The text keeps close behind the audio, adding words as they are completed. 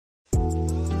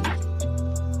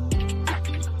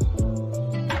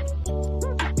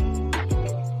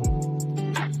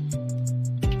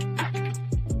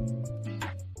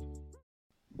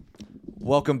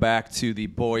Welcome back to the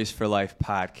Boys for Life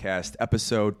podcast,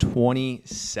 episode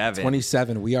 27.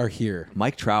 27, we are here.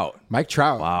 Mike Trout.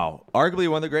 Wow. Arguably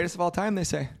one of the greatest of all time, they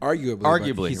say.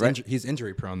 Arguably. He's right? He's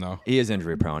injury prone, though. He is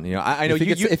injury prone. You know, I know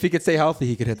if he could stay healthy,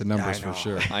 he could hit the numbers for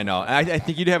sure. I know. I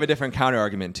think you'd have a different counter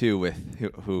argument, too,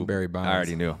 with who Barry Bonds. I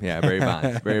already knew. Yeah, Barry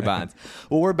Bonds. Barry Bonds.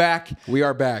 Well, we're back. We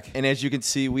are back. And as you can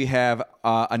see, we have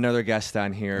another guest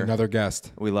on here. Another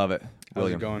guest. We love it. How's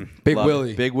it going? Big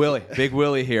Willie. Big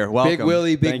Willie here. Welcome. Big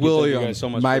William. Thank you guys so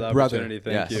much my for the brother. opportunity.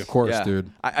 Thank you. Of course, dude.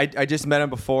 I just met him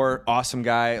before. Awesome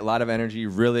guy. A lot of energy.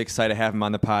 Really excited to have him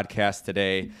on the podcast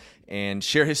today and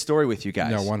share his story with you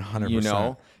guys. No, 100%. You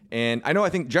know, and I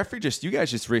think Jeffrey you guys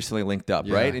just recently linked up,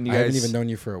 right? And you I guys haven't even known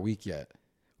you for a week yet.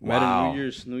 Met Wow. on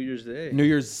New Year's Day. New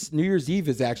Year's Eve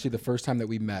is actually the first time that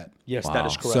we met. Yes, Wow. that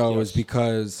is correct. So it yes. was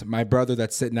because my brother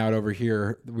that's sitting out over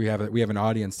here, we have an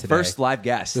audience today. first live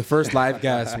guest. The first live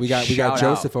guest. We got Shout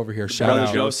Joseph out. over here. Shout Brother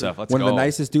out. Joseph. Let's One go. of the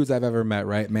nicest dudes I've ever met,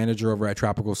 right? Manager over at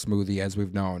Tropical Smoothie, as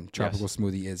we've known. Tropical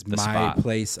Smoothie is my spot.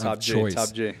 place Top of J, choice.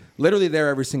 Top J. Literally there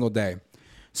every single day.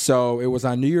 So it was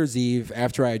on New Year's Eve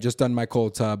after I had just done my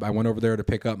cold tub. I went over there to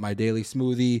pick up my daily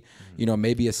smoothie,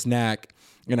 maybe a snack.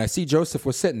 And I see Joseph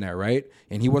was sitting there, right?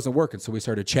 And he wasn't working. So we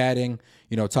started chatting,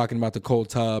 talking about the cold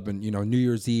tub and, New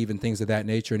Year's Eve and things of that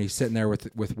nature. And he's sitting there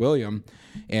with William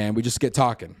and we just get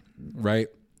talking, right?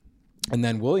 And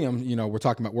then William, we're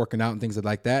talking about working out and things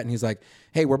like that. And he's like,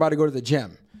 hey, we're about to go to the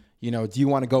gym. Do you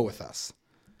want to go with us?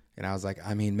 And I was like,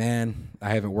 I mean, man,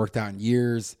 I haven't worked out in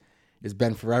years. It's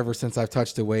been forever since I've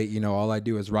touched a weight. All I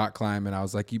do is rock climb. And I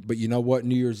was like, but you know what?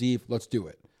 New Year's Eve, let's do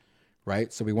it.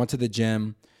 Right? So we went to the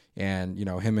gym. And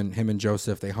him and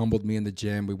Joseph, they humbled me in the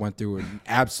gym. We went through an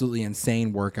absolutely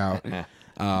insane workout,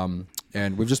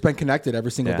 and we've just been connected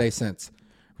every single day since,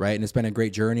 right? And it's been a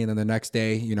great journey. And then the next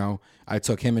day, I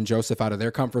took him and Joseph out of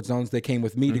their comfort zones. They came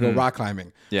with me to go rock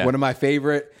climbing. Yeah. One of my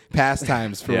favorite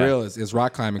pastimes for real is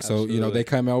rock climbing. Absolutely. So they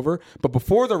come over. But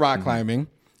before the rock climbing,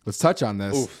 let's touch on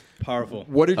this. Oof, powerful.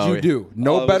 What did you do?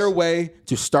 No it better was- way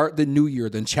to start the new year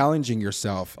than challenging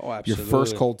yourself. Oh, your absolutely.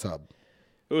 first cold tub.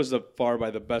 It was the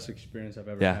best experience I've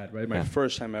ever had, right? My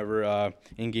first time ever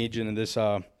engaging in this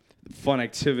fun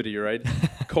activity, right?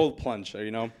 Cold plunge,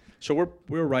 So we're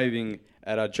arriving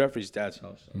at Jeffrey's dad's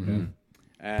house. Okay?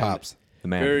 And Pops, the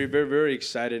man. Very, very, very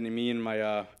excited. And me and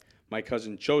my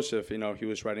cousin Joseph, he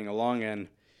was riding along, and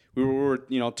we were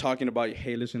talking about,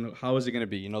 hey, listen, how is it going to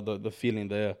be? The feeling,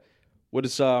 what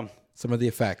is some of the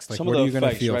effects. Like, some what of are the you going to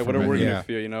effects, feel right? from What it? we're Yeah. going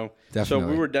to feel, So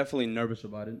Definitely. we were definitely nervous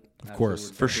about it. Of course.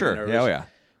 Absolutely, For sure. nervous. Yeah, oh yeah.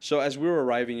 So as we were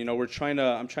arriving, I'm trying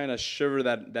to shiver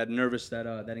that nervous,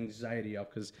 that anxiety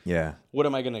up, because what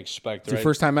am I going to expect? It's your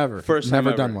first time ever. First time Never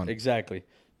ever. done one. Exactly.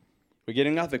 We're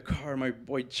getting out the car. My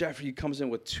boy Jeffrey comes in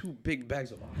with 2 big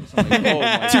bags of ice. I'm like, oh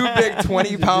my 2 big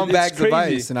 20-pound It's bags of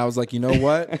crazy. ice. And I was like, you know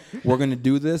what? We're going to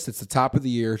do this. It's the top of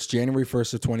the year. It's January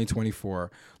 1st of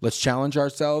 2024. Let's challenge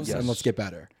ourselves and let's get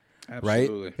better.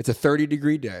 Absolutely. Right? It's a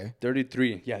 30-degree day.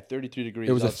 33 degrees.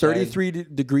 It was a outside.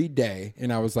 33-degree day.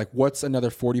 And I was like, what's another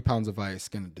 40 pounds of ice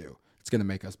going to do? It's going to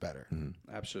make us better.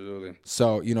 Absolutely.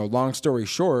 So, long story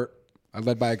short, I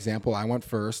led by example. I went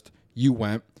first. You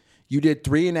went. You did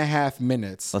 3.5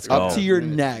 minutes Let's up go. to your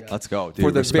neck. Let's go, dude. For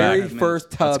the Respect. very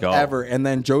first tub go. ever. And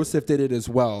then Joseph did it as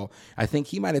well. I think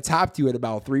he might have topped you at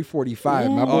about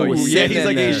 3:45. My boy Oh, was Yeah, sitting he's in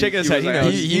like, there. he's shaking his head. He was like-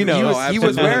 knows. He He knows. was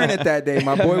absolutely. wearing it that day.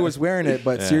 My boy was wearing it.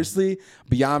 But seriously,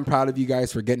 beyond proud of you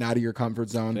guys for getting out of your comfort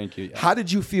zone. Thank you. How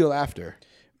did you feel after?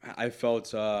 I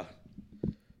felt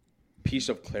peace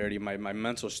of clarity. My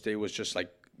mental state was just like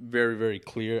very, very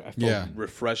clear. I felt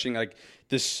refreshing. Like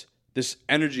this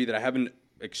energy that I haven't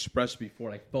expressed before,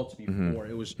 like felt before.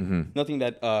 It was nothing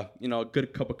that a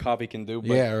good cup of coffee can do. But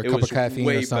Yeah, or a it cup was of caffeine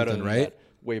way or something, better than right? that.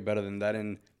 Way better than that.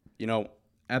 And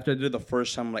after I did it the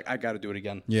first time, I'm like, I got to do it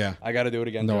again. Yeah. I got to do it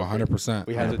again. No, Jeffrey. 100%.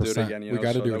 We had to do it 100%. again. We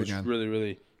got to so do that it was again. Really,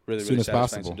 really, really, As soon really as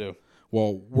satisfying possible. to do.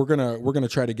 Well, we're gonna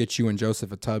try to get you and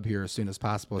Joseph a tub here as soon as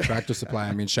possible. Tractor Supply.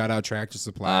 I mean, shout out Tractor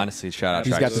Supply. Honestly, shout out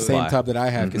He's Tractor got the Supply. same tub that I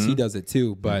have because he does it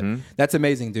too. But that's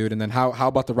amazing, dude. And then how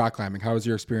about the rock climbing? How was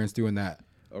your experience doing that?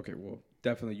 Okay, well,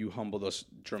 definitely you humbled us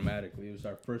dramatically. It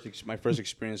was my first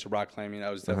experience of rock climbing. I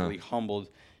was definitely humbled.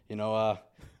 I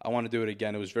want to do it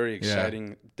again. It was very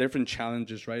exciting. Different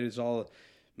challenges, right? It's all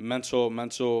mental,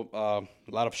 a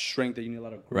lot of strength that you need, a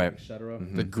lot of grip, etc.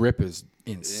 The grip is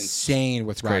insane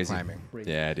with rock crazy. climbing.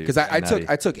 Yeah, dude. Because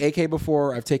I took AK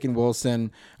before. I've taken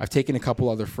Wilson. I've taken a couple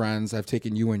other friends. I've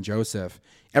taken you and Joseph.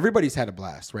 Everybody's had a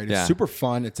blast, right? It's super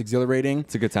fun. It's exhilarating.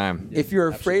 It's a good time. If you're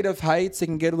afraid of heights, it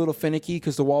can get a little finicky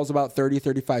because the wall's about 30,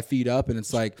 35 feet up, and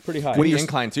it's like pretty high. When you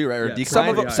incline too, right? Or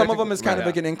decline. Some of them is kind of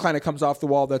like an incline that comes off the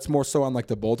wall. That's more so on like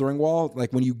the bouldering wall.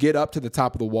 Like when you get up to the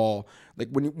top of the wall, like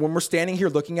when we're standing here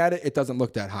looking at it, it doesn't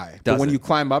look that high. But when you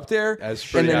climb up there,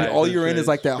 and then all you're in is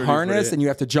like that harness, and you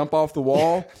have to jump off the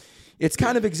wall. It's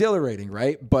kind of exhilarating,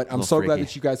 right? But I'm so glad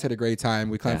that you guys had a great time.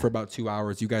 We climbed for about 2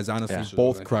 hours. You guys honestly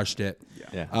both crushed it.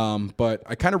 Yeah. But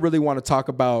I kind of really want to talk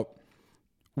about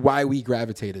why we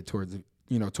gravitated towards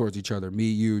each other. Me,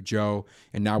 you, Joe,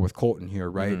 and now with Colton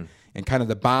here, right? Mm-hmm. And kind of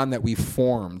the bond that we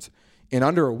formed in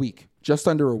under a week, just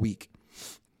under a week.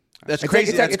 That's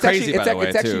crazy. That's crazy, by the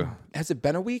way, too. Has it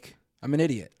been a week? I'm an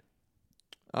idiot.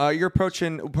 You're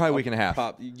approaching probably a week and a half.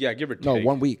 Give or take. No,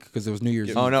 1 week because it was New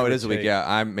Year's Eve. Oh, no, it is a week.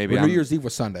 Yeah, New Year's Eve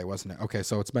was Sunday, wasn't it? Okay,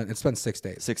 so it's been 6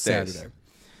 days. 6 days. Saturday.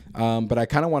 But I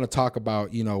kind of want to talk about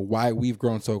why we've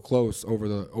grown so close over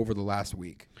the last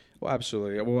week. Well,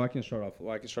 absolutely. Well, I can start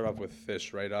off with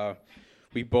this, right?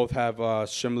 We both have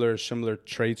similar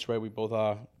traits, right?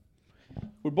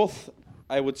 We're both.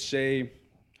 I would say,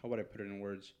 how would I put it in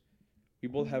words? We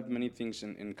both have many things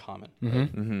in common. Mm-hmm.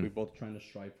 Right? Mm-hmm. We both trying to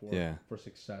strive for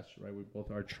success, right? We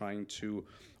both are trying to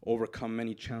overcome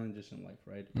many challenges in life,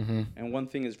 right? Mm-hmm. And one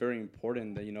thing is very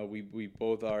important that we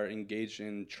both are engaged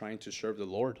in trying to serve the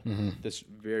Lord. Mm-hmm. That's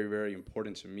very, very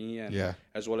important to me, and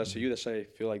as well as to you. That's I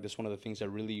feel like that's one of the things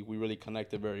that we really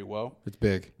connected very well. It's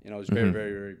big. It's very,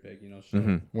 very, very big.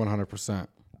 So 100%.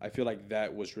 I feel like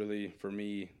that was really, for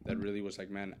me, that really was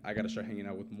like, man, I got to start hanging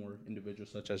out with more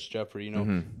individuals such as Jeffrey,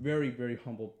 very, very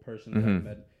humble person that I've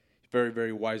met, very,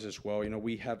 very wise as well.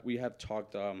 We have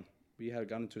talked, we have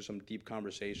gotten into some deep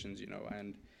conversations,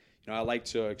 and, I like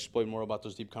to explain more about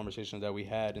those deep conversations that we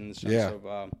had in the sense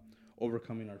of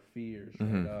overcoming our fears,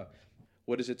 right?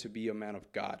 What is it to be a man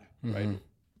of God, right?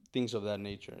 Things of that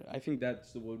nature. I think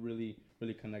that's what really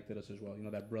connected us as well.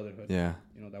 That brotherhood. Yeah.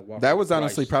 That walk. That was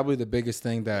honestly probably the biggest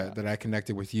thing that I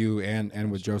connected with you and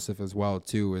with Joseph as well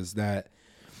too, is that,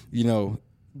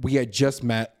 we had just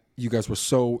met. You guys were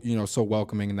so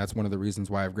welcoming, and that's one of the reasons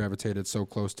why I've gravitated so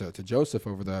close to Joseph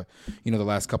over the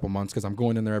last couple months, because I'm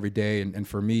going in there every day, and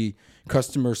for me,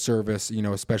 customer service,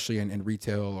 especially in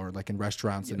retail or like in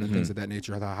restaurants and things of that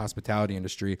nature, the hospitality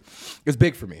industry, is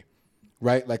big for me.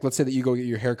 Right? Like, let's say that you go get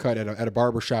your haircut at a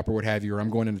barber shop or what have you, or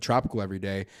I'm going into Tropical every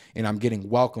day and I'm getting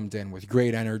welcomed in with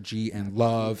great energy and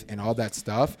love and all that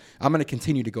stuff. I'm going to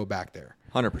continue to go back there.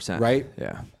 100%. Right?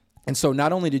 Yeah. And so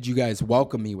not only did you guys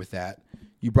welcome me with that,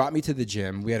 you brought me to the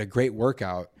gym. We had a great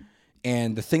workout.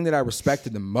 And the thing that I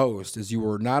respected the most is you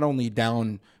were not only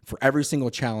down for every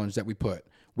single challenge that we put.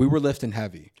 We were lifting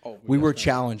heavy. We were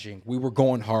challenging. We were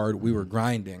going hard. We were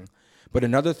grinding. But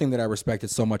another thing that I respected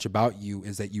so much about you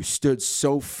is that you stood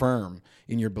so firm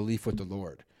in your belief with the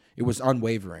Lord. It was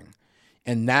unwavering.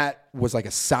 And that was like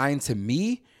a sign to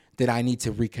me that I need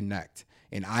to reconnect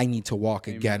and I need to walk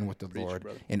again with the Lord.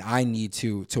 Brother. And I need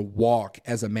to walk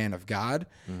as a man of God.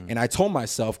 And I told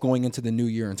myself going into the new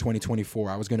year in 2024,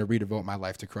 I was going to redevote my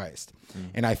life to Christ.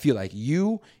 And I feel like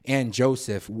you and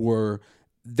Joseph were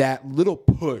that little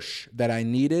push that I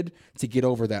needed to get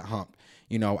over that hump.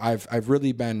 I've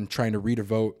really been trying to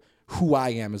redevote who I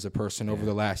am as a person over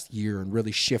the last year and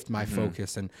really shift my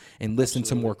focus and listen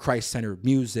to more Christ-centered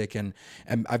music. And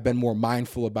I've been more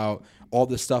mindful about all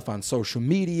the stuff on social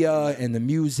media and the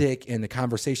music and the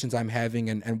conversations I'm having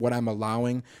and what I'm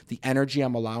allowing, the energy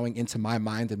I'm allowing into my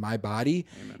mind and my body.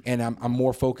 Amen. And I'm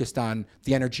more focused on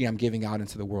the energy I'm giving out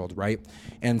into the world, right?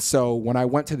 And so when I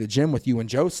went to the gym with you and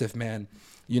Joseph, man,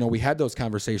 we had those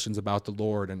conversations about the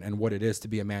Lord and what it is to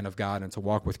be a man of God and to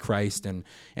walk with Christ and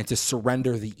to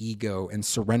surrender the ego and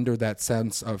surrender that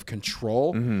sense of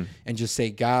control and just say,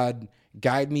 God,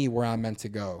 guide me where I'm meant to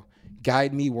go.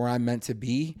 Guide me where I'm meant to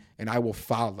be, and I will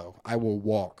follow. I will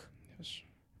walk. Yes.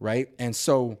 Right? And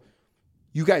so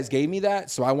you guys gave me that,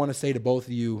 so I want to say to both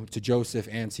of you, to Joseph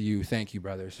and to you, thank you,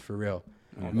 brothers, for real.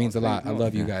 It means a lot. I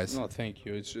love you guys. No, thank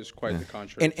you. It's just quite the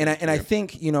contrary. And I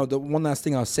think the one last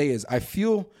thing I'll say is I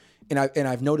feel, and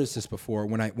I've noticed this before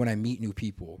when I meet new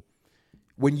people.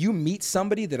 When you meet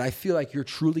somebody that I feel like you're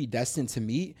truly destined to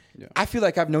meet, I feel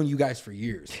like I've known you guys for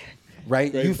years.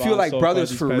 Right? You feel like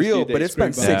brothers for real, but it's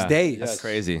been 6 days. That's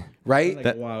crazy. Right?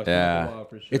 Like, wow,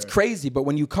 for sure. It's crazy, but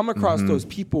when you come across those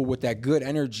people with that good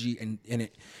energy and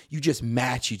you just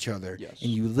match each other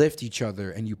and you lift each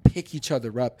other and you pick each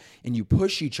other up and you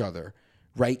push each other,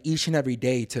 right? Each and every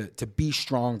day to be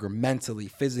stronger mentally,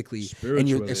 physically, and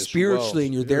you're spiritually,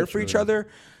 and you're there for each other.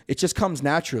 It just comes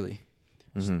naturally.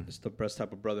 It's the best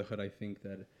type of brotherhood I think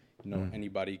that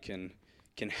anybody can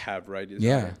have, right?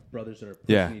 It's brothers that are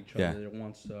pushing each other, that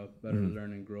wants to better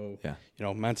learn and grow,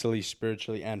 mentally,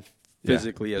 spiritually, and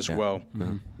physically as well.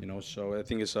 So I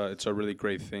think it's a really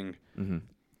great thing.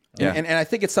 Yeah. And I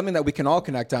think it's something that we can all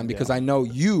connect on because I know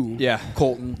you,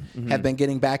 Colton, have been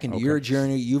getting back into your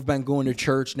journey. You've been going to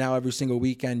church now every single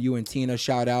weekend. You and Tina,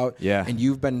 shout out. Yeah. And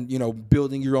you've been,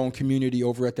 building your own community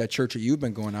over at that church that you've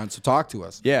been going on. So talk to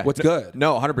us. Yeah. What's good?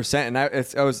 No, 100%. And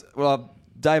I'll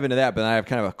dive into that, but I have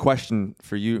kind of a question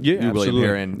for you, William,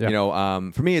 here.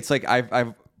 And, for me, it's like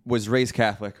I've was raised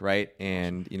Catholic, right?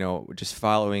 And, just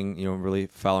following, really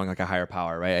following like a higher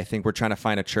power, right? I think we're trying to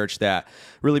find a church that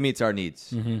really meets our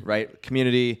needs, right?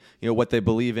 Community, what they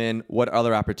believe in, what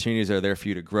other opportunities are there for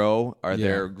you to grow? Are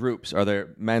there groups? Are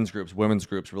there men's groups, women's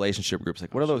groups, relationship groups?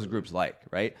 Like, what are those groups like,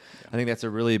 right? Yeah. I think that's a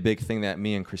really big thing that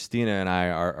me and Christina and I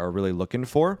are really looking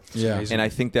for. Yeah. And I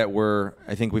think that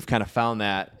we've kind of found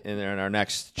that in our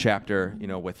next chapter,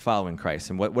 with following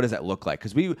Christ. And what does that look like?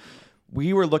 Because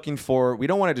we were looking for, we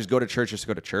don't want to just go to church just to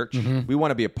go to church. We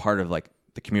want to be a part of like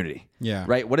the community. Yeah.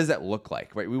 Right? What does that look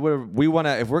like? Right? We want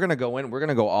to, if we're going to go in, we're going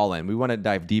to go all in. We want to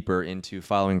dive deeper into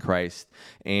following Christ.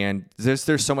 And there's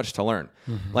so much to learn.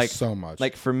 Like so much.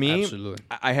 Like for me,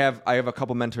 I have a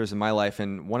couple mentors in my life,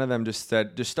 and one of them just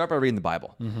said, just start by reading the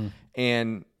Bible.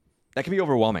 And that can be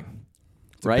overwhelming.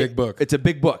 It's a big book. It's a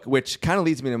big book, which kind of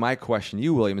leads me to my question,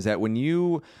 William, is that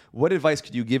what advice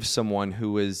could you give someone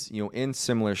who is, in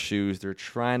similar shoes? They're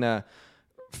trying to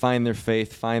find their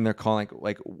faith, find their calling.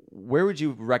 Like, where would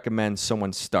you recommend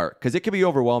someone start? Because it could be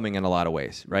overwhelming in a lot of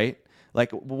ways, right?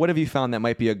 Like, what have you found that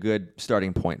might be a good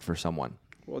starting point for someone?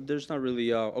 Well, there's not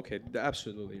really,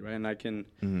 absolutely, right? And I can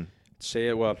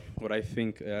say what I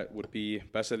think would be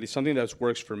best, at least something that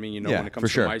works for me, when it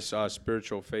comes to my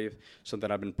spiritual faith.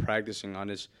 Something I've been practicing on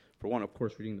is, for one, of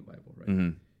course, reading the Bible,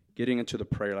 right? Getting into the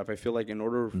prayer life. I feel like in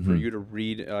order for you to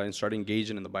read and start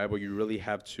engaging in the Bible, you really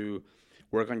have to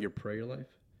work on your prayer life.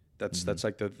 That's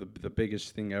like the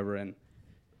biggest thing ever. And,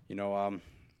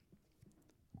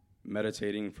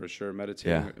 meditating for sure,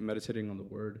 meditating on the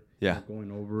Word,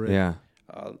 going over it.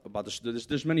 About this,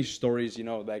 there's many stories,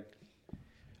 like.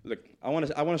 Look, I want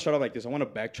to start off like this. I want to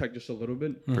backtrack just a little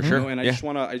bit, for sure. And I just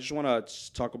want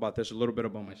to talk about this a little bit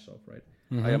about myself, right?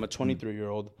 I am a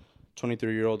 23-year-old.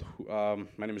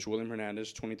 My name is William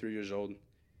Hernandez, 23 years old,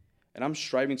 and I'm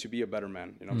striving to be a better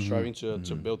man. I'm striving to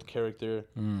build character.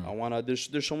 I wanna.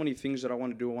 There's so many things that I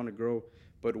want to do. I want to grow,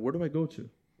 but where do I go to?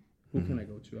 Who can I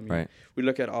go to? I mean, we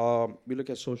look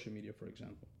at social media, for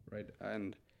example, right?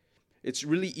 And it's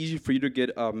really easy for you to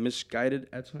get misguided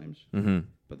at times.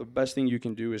 But the best thing you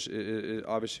can do is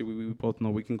obviously we both know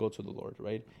we can go to the Lord,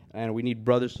 right? And we need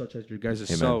brothers such as your guys'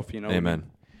 self, Amen.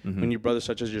 We need brothers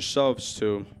such as yourselves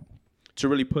to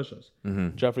really push us.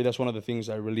 Jeffrey, that's one of the things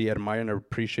I really admire and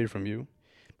appreciate from you.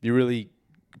 You really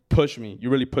push me. You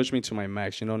really push me to my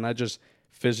max, not just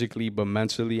physically but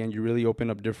mentally, and you really open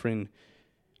up different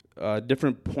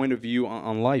point of view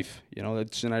on life.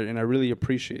 And I really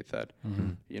appreciate that.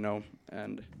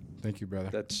 And thank you, brother.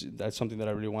 That's something that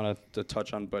I really wanted to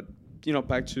touch on. But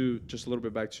back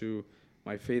to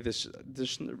my faith.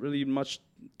 There's not really much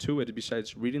to it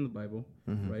besides reading the Bible,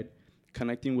 right?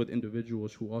 Connecting with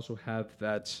individuals who also have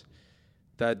that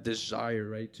desire,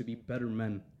 right, to be better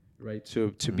men, right?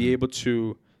 To be able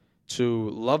to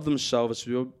love themselves,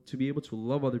 to be able to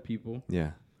love other people.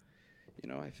 Yeah.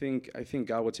 I think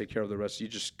God will take care of the rest. You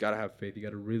just gotta have faith. You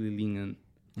gotta really lean in.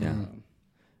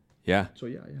 Yeah. So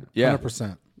yeah.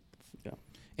 100%. Yeah.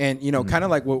 And kind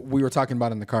of like what we were talking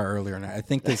about in the car earlier, and I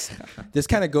think this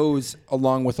kind of goes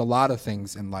along with a lot of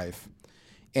things in life.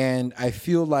 And I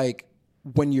feel like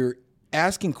when you're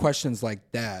asking questions like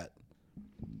that,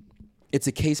 it's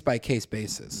a case by case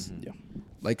basis. Yeah.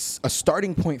 Like a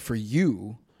starting point for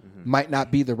you might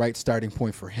not be the right starting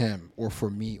point for him or for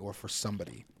me or for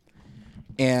somebody.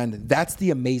 And that's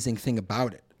the amazing thing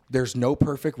about it. There's no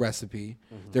perfect recipe.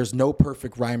 There's no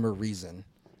perfect rhyme or reason.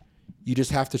 You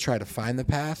just have to try to find the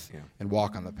path and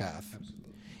walk on the path.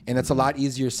 Absolutely. And it's a lot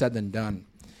easier said than done.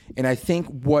 And I think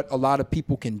what a lot of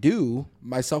people can do,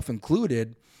 myself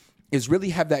included, is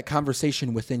really have that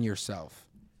conversation within yourself.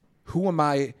 Who am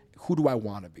I? Who do I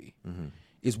want to be?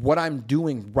 Is what I'm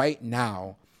doing right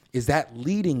now, is that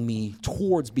leading me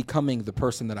towards becoming the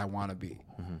person that I want to be?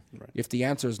 Right. If the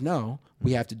answer is no,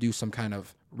 we have to do some kind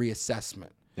of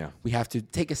reassessment. Yeah. We have to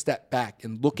take a step back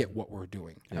and look at what we're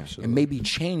doing. Absolutely. And maybe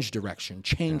change direction,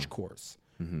 change course,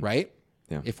 right?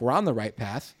 Yeah. If we're on the right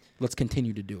path, let's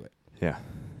continue to do it. Yeah.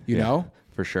 You know?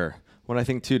 For sure. Well, I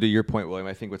think too, to your point, William,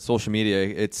 I think with social media,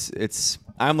 it's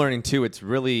I'm learning too, it's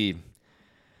really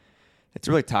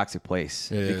a toxic place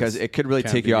because it could really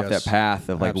take you off that path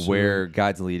of like where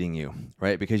God's leading you,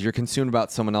 right? Because you're consumed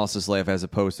about someone else's life as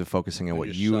opposed to focusing on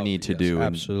what you need to do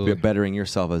and bettering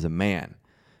yourself as a man,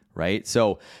 right?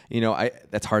 So,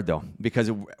 that's hard though, because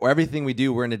everything we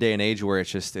do, we're in a day and age where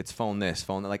it's phone this,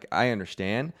 phone that. Like, I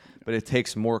understand, but it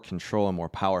takes more control and more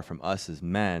power from us as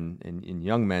men and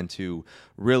young men to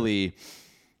really,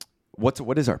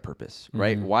 what is our purpose,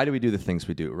 right? Why do we do the things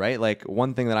we do, right? Like,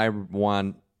 one thing that I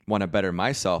want to better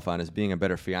myself on is being a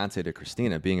better fiance to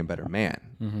Christina, being a better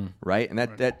man, right? And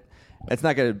that's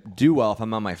not going to do well if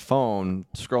I'm on my phone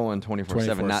scrolling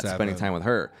 24/7, not spending time with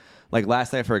her. Like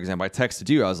last night, for example, I texted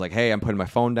you. I was like, hey, I'm putting my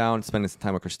phone down, spending some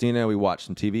time with Christina. We watched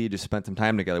some TV, just spent some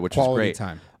time together, which was great.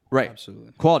 Quality time. Right.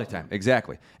 Absolutely. Quality time.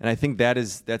 Exactly. And I think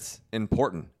that's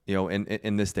important,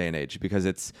 in this day and age, because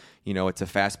it's a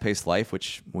fast-paced life,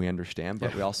 which we understand,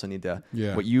 but we also need to,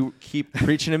 what you keep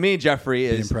preaching to me, Jeffrey,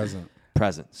 is being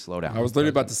present. Slow down. I was literally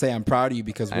about to say I'm proud of you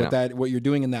because what you're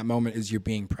doing in that moment is you're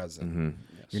being present.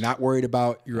 You're not worried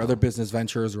about your other business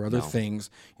ventures or other things.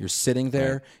 You're sitting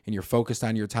there and you're focused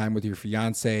on your time with your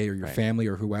fiance or your family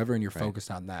or whoever, and you're focused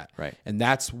on that. Right. And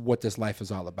that's what this life is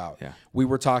all about. Yeah. We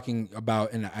were talking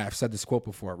about, and I've said this quote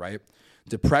before, right?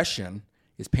 Depression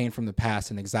is pain from the past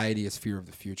and anxiety is fear of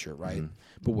the future, right?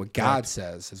 But what God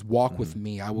says is walk with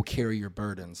me. I will carry your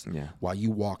burdens while you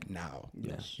walk now.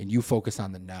 Yes. And you focus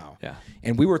on the now. Yeah.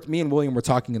 And me and William were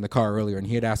talking in the car earlier, and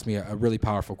he had asked me a really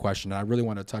powerful question, and I really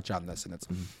want to touch on this. And it's,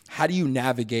 how do you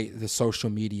navigate the social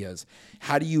medias?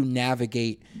 How do you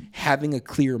navigate having a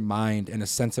clear mind and a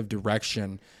sense of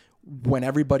direction when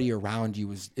everybody around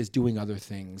you is doing other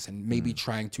things and maybe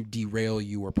trying to derail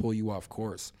you or pull you off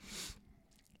course?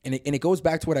 And it goes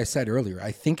back to what I said earlier.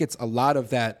 I think it's a lot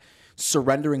of that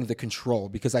surrendering the control,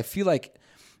 because I feel like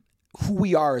who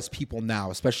we are as people now,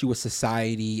 especially with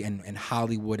society and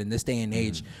Hollywood in this day and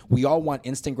age, we all want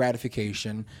instant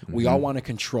gratification. We all want to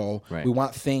control. Right. We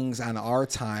want things on our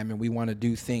time, and we want to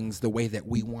do things the way that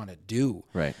we want to do.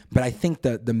 Right. But I think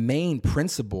the main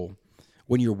principle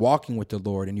when you're walking with the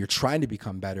Lord and you're trying to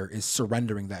become better is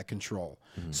surrendering that control,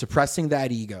 suppressing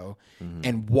that ego,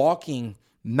 and walking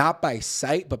not by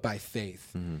sight, but by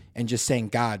faith, and just saying,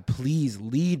 God, please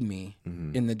lead me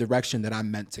in the direction that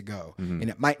I'm meant to go. And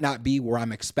it might not be where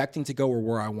I'm expecting to go or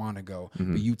where I want to go,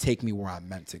 but you take me where I'm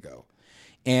meant to go.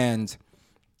 And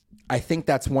I think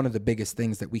that's one of the biggest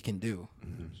things that we can do.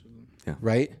 Yeah.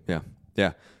 Right? Yeah.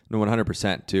 Yeah. No,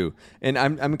 100% too. And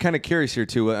I'm kind of curious here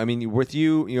too. I mean, with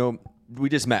you, we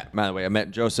just met, by the way. I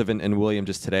met Joseph and William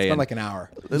just today. It's been like an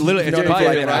hour. Literally, it's probably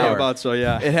like an hour. About, so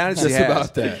yeah. It honestly just has.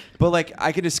 about that. But like,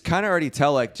 I could just kind of already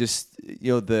tell, like, just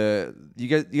you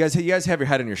guys have your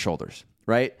head on your shoulders,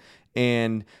 right?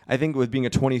 And I think with being a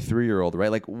 23-year-old,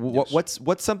 right? Like,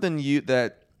 what's something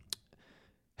that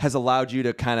has allowed you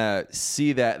to kind of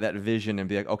see that vision and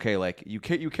be like, okay, like you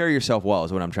carry yourself well,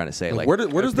 is what I'm trying to say. Like, where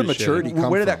does the maturity come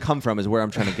from? Where did that come from? Is where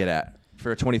I'm trying to get at.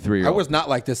 For a 23-year-old. I was not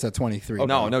like this at 23. Oh,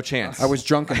 no chance. I was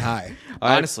drunk and high.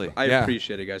 Honestly. I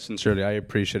appreciate it, guys. Sincerely, I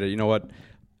appreciate it. You know what?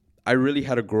 I really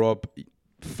had to grow up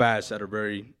fast at a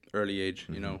very early age,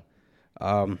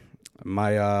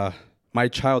 My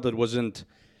childhood wasn't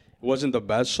the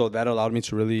best, so that allowed me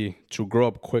to grow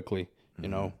up quickly,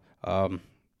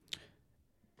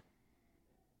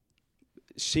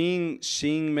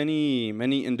 Seeing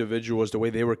many individuals, the way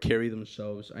they were carry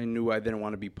themselves, I knew I didn't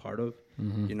want to be part of.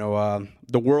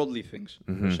 The worldly things,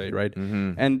 per se, right?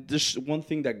 And this one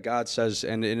thing that God says,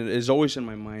 and it is always in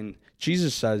my mind.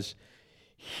 Jesus says,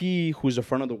 "He who is a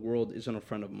friend of the world isn't a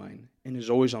friend of mine," and is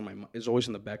always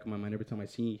in the back of my mind every time I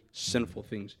see sinful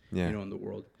things, in the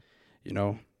world.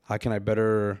 How can I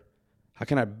better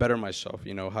myself?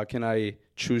 How can I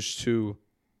choose to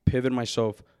pivot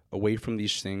myself away from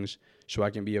these things so I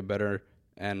can be a better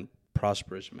and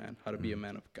prosperous man? How to be a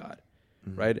man of God,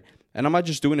 right? And I'm not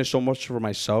just doing it so much for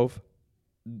myself,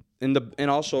 and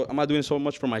also I'm not doing it so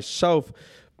much for myself,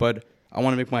 but I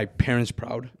want to make my parents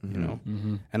proud,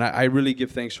 And I really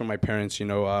give thanks for my parents,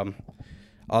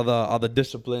 all the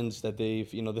disciplines that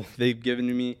they've given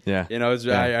to me. Yeah.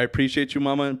 I appreciate you,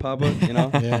 Mama and Papa.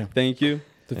 Thank you.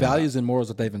 The values and morals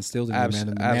that they've instilled in you, man,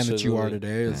 and the man that you are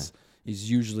today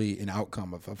is usually an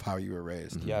outcome of how you were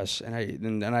raised. Yes, and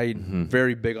I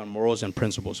very big on morals and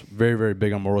principles. Very, very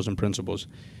big on morals and principles,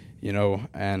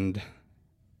 and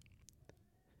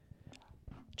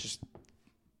just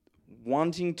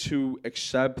wanting to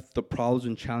accept the problems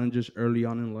and challenges early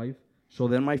on in life, so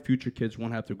then my future kids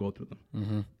won't have to go through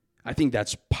them. I think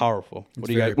that's powerful. What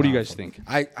do you guys think?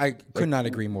 I could not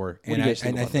agree more. And I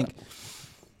think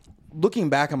looking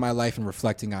back on my life and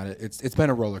reflecting on it, it's been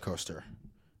a roller coaster.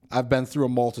 I've been through a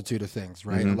multitude of things,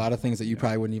 right? A lot of things that you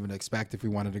probably wouldn't even expect if we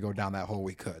wanted to go down that hole,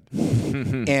 we could.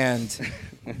 And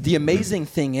the amazing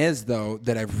thing is, though,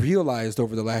 that I've realized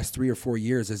over the last 3 or 4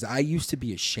 years is I used to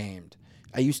be ashamed.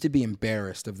 I used to be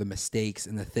embarrassed of the mistakes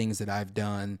and the things that I've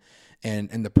done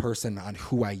and the person on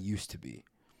who I used to be,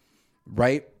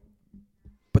 right?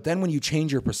 But then when you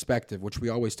change your perspective, which we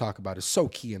always talk about is so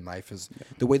key in life, is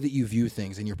the way that you view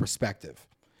things and your perspective,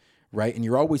 right? And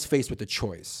you're always faced with a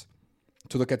choice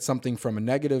to look at something from a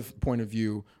negative point of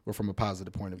view or from a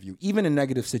positive point of view. Even in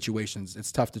negative situations,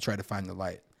 it's tough to try to find the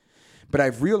light. But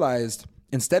I've realized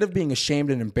instead of being ashamed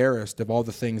and embarrassed of all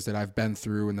the things that I've been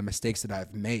through and the mistakes that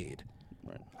I've made,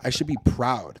 I should be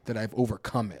proud that I've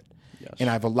overcome it. Yes. And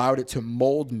I've allowed it to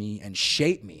mold me and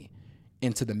shape me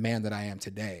into the man that I am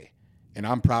today. And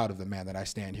I'm proud of the man that I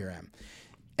stand here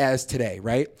as today,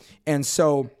 right? And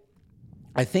so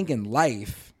I think in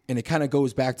life, and it kind of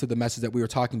goes back to the message that we were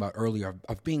talking about earlier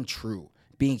of being true,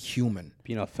 being human.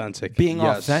 Being authentic. Being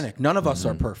authentic. None of us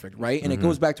are perfect, right? And it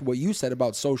goes back to what you said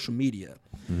about social media.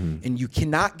 And you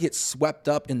cannot get swept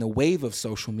up in the wave of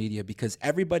social media because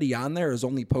everybody on there is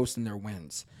only posting their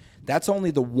wins. That's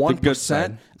only the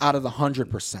 1% out of the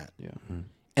 100%. Yeah.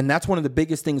 And that's one of the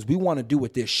biggest things we want to do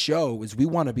with this show is we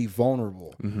want to be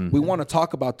vulnerable. We want to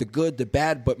talk about the good, the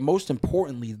bad, but most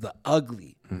importantly, the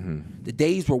ugly. The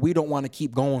days where we don't want to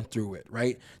keep going through it,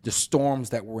 right? The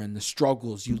storms that we're in, the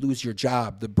struggles, you lose your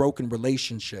job, the broken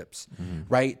relationships,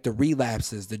 right? The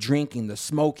relapses, the drinking, the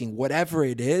smoking, whatever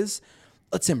it is,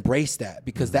 let's embrace that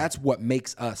because that's what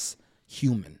makes us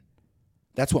human.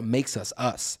 That's what makes us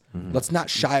us. Let's not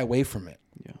shy away from it.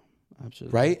 Yeah.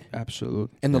 Absolutely. Right?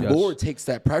 Absolutely. And the Lord takes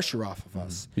that pressure off of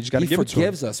us. We just got to give it to him. He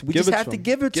forgives us. We just have to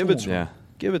give it to him. Yeah.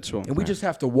 Give it to him. And we just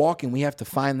have to walk and we have to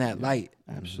find that light.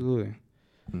 Absolutely.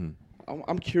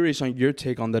 I'm curious on your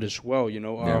take on that as well. You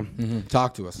know,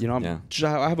 Talk to us. You know,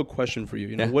 I have a question for you.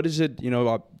 You know, what is it? You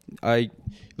know, I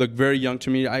look very young to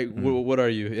me. What are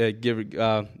you? Give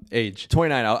age.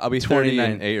 29. I'll be 30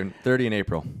 in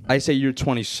April. I say you're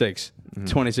 26.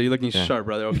 20, so you're looking sharp,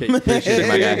 brother. Okay,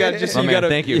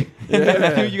 Thank you.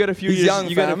 You got a few He's years. young,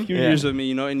 you got a few years of me,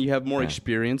 you know, and you have more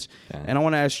experience. Yeah. And I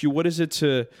want to ask you, what is it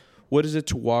to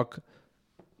walk,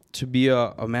 to be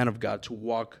a man of God, to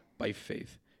walk by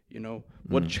faith? You know,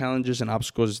 what challenges and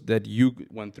obstacles that you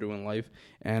went through in life,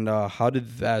 and how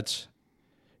did that,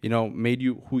 you know, made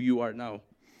you who you are now?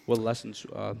 What lessons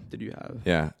did you have?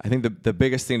 Yeah, I think the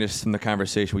biggest thing just from the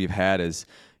conversation we've had is,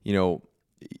 you know,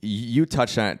 you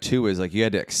touched on it too, is like you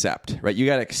had to accept, right? You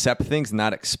got to accept things,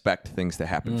 not expect things to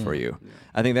happen for you. Yeah.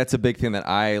 I think that's a big thing that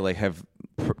I like have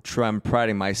I'm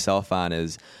priding myself on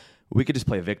is we could just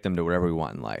play victim to whatever we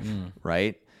want in life,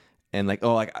 right? And like,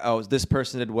 this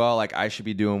person did well, like I should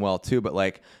be doing well too. But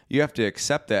like you have to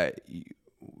accept that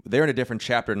they're in a different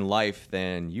chapter in life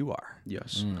than you are.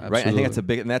 Yes, right. I think that's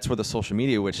and that's where the social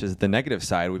media, which is the negative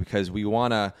side, because we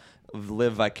want to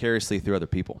live vicariously through other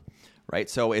people. Right.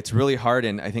 So it's really hard.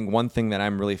 And I think one thing that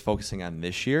I'm really focusing on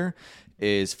this year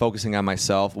is focusing on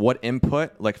myself. What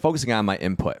input, like focusing on my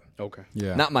input. Okay.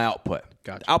 Yeah. Not my output.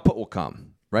 Gotcha. The output will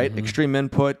come. Right. Extreme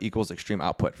input equals extreme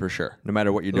output for sure. No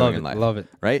matter what you're doing in life. Love it.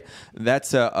 Right.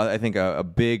 That's I think a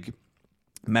big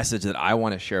message that I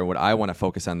want to share, what I want to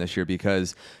focus on this year,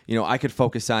 because, you know, I could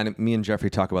focus on, me and Jeffrey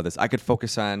talk about this. I could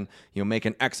focus on, you know,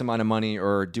 making X amount of money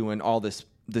or doing all this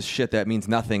shit that means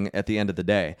nothing at the end of the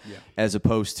day, as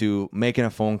opposed to making a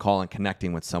phone call and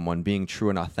connecting with someone, being true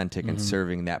and authentic and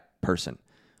serving that person,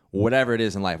 whatever it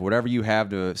is in life, whatever you have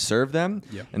to serve them.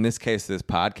 In this case, this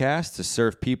podcast, to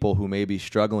serve people who may be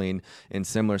struggling in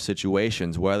similar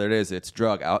situations, whether it's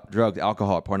drugs,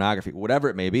 alcohol, pornography, whatever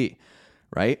it may be.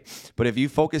 Right. But if you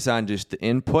focus on just the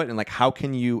input and like, how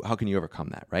can you overcome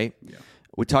that? Right. Yeah.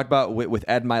 We talked about with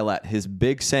Ed Milet, his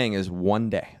big saying is one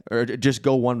day, or just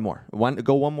go one more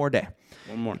day.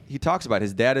 One more. He talks about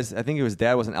his dad I think his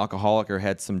dad was an alcoholic or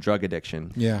had some drug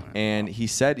addiction. Yeah. And he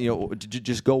said, you know,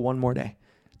 just go one more day.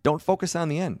 Don't focus on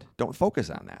the end. Don't focus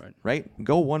on that. Right?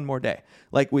 Go one more day.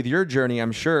 Like with your journey,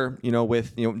 I'm sure, you know,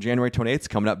 with, you know, January 28th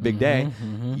coming up, big day,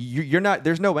 you're not,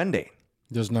 there's no end date.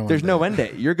 There's no end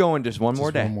date. You're going just one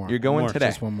more day. You're going today.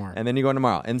 Just one more. And then you're going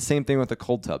tomorrow. And same thing with the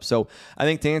cold tub. So I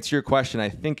think to answer your question,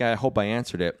 I hope I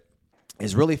answered it,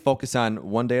 is really focus on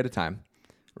one day at a time,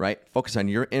 right? Focus on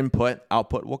your input,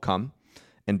 output will come,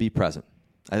 and be present.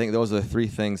 I think those are the three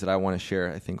things that I want to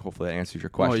share. I think hopefully that answers your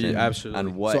question. Oh, yeah, absolutely.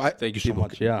 On what thank you so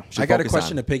much. Yeah. I got a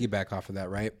question to piggyback off of that,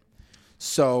 right?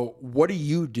 So what do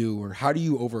you do, or how do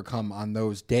you overcome on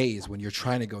those days when you're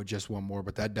trying to go just one more,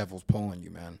 but that devil's pulling you,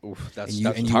 man? Oof, that's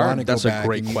hard. That's a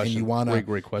great question. And you want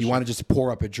to just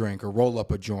pour up a drink or roll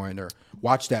up a joint or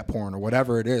watch that porn or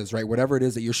whatever it is, right? Whatever it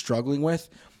is that you're struggling with,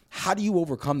 how do you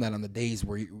overcome that on the days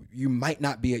where you might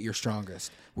not be at your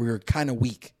strongest, where you're kind of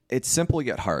weak? It's simple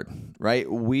yet hard, right?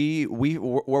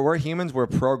 We're humans. We're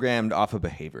programmed off of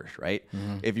behaviors, right?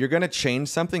 Mm-hmm. If you're gonna change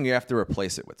something, you have to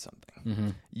replace it with something. Mm-hmm.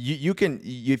 You can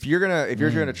if you're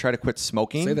gonna try to quit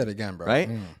smoking. Say that again, bro. Right?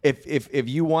 If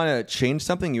you want to change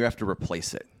something, you have to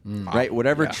replace it, right?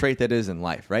 Whatever trait that is in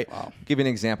life, right? Wow. I'll give you an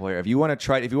example here. If you want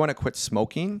to quit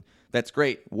smoking, that's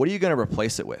great. What are you going to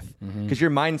replace it with? Because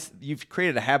you've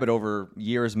created a habit over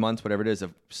years, months, whatever it is,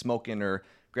 of smoking or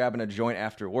grabbing a joint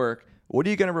after work. What are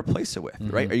you going to replace it with,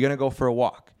 right? Are you going to go for a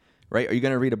walk, right? Are you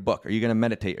going to read a book? Are you going to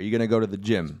meditate? Are you going to go to the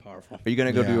gym? Are you going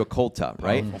to go do a cold tub,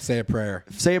 right? Say a prayer.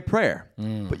 Say a prayer.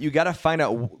 But you got to find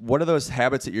out what are those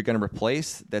habits that you're going to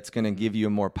replace that's going to give you a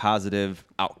more positive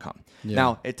outcome. Yeah.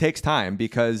 Now, it takes time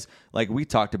because, like we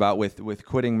talked about with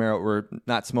quitting or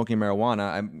not smoking marijuana,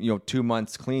 I'm 2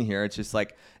 months clean here. It's just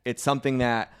like it's something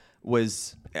that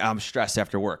I'm stressed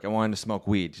after work. I wanted to smoke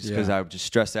weed just because I was just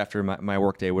stressed after my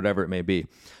work day, whatever it may be.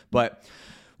 But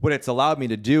what it's allowed me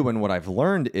to do and what I've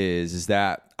learned is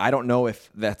that I don't know if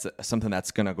that's something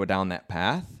that's going to go down that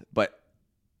path, but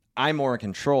I'm more in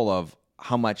control of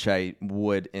how much I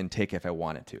would intake if I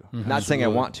wanted to. Not saying I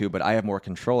want to, but I have more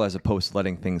control as opposed to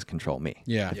letting things control me.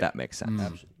 Yeah. If that makes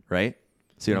sense. Right?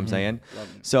 See what I'm saying?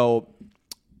 So,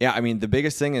 yeah, I mean, the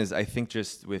biggest thing is I think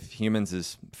just with humans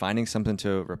is finding something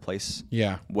to replace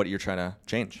what you're trying to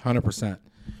change. 100%.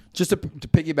 Just to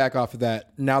piggyback off of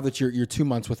that, now that you're 2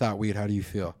 months without weed, how do you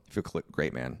feel? I feel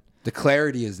great, man. The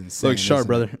clarity is insane. Look sharp,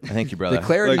 brother. Thank you, brother. The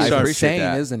clarity is insane,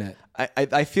 isn't it?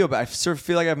 I sort of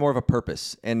feel like I have more of a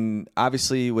purpose, and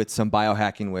obviously with some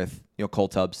biohacking with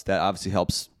cold tubs, that obviously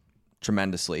helps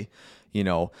tremendously.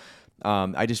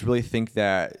 I just really think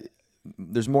that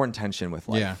there's more intention with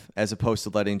life as opposed to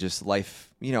letting just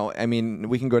life. I mean,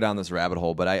 we can go down this rabbit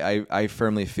hole, but I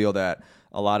firmly feel that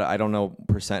a lot of, I don't know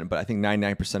percent, but I think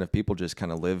 99% of people just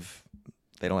kind of live.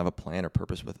 They don't have a plan or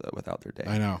purpose without their day.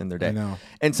 I know. In their day. I know.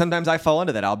 And sometimes I fall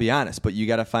into that, I'll be honest, but you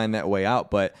got to find that way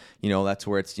out. But, that's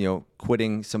where it's,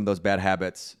 quitting some of those bad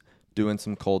habits, doing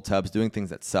some cold tubs, doing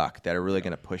things that suck that are really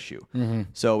going to push you.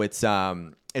 So it's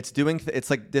it's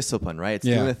like discipline, right? It's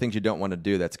doing the things you don't want to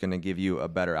do that's going to give you a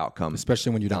better outcome.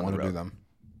 Especially when you don't want to do them.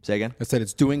 Say again? I said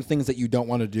it's doing things that you don't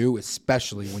want to do,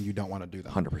 especially when you don't want to do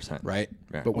them. 100%. Right?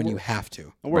 Yeah. But when you have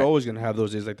to. And we're always going to have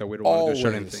those days like that. We don't want to do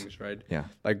certain things, right? Yeah.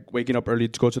 Like waking up early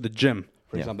to go to the gym,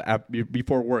 for example,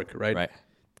 before work, right? Right.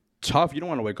 Tough. You don't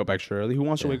want to wake up extra early. Who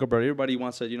wants to wake up early? Everybody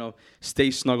wants to,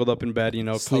 stay snuggled up in bed,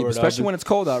 sleep, especially when it's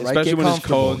cold out, right? Especially when it's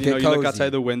cold. You look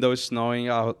outside the window, it's snowing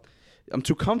out. I'm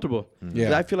too comfortable.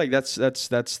 Yeah. I feel like that's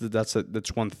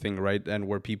one thing, right? And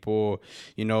where people,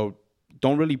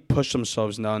 don't really push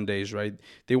themselves nowadays, right?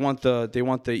 They want the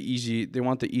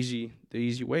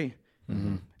easy way.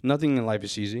 Nothing in life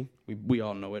is easy. We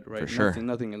all know it, right? For sure.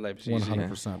 Nothing in life is easy.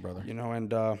 100%, brother.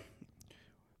 And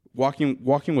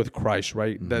walking with Christ,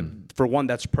 right? That for one,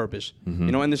 that's purpose.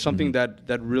 And it's something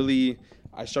that really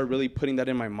I started really putting that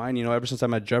in my mind, ever since I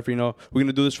met Jeffrey, we're going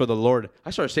to do this for the Lord. I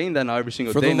started saying that now every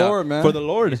single day. For the Lord, man. For the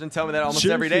Lord. He's been telling me that almost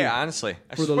every day, honestly.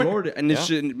 For the Lord. And it's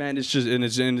just, man, it's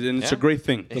a great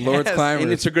thing. The Lord's climbing.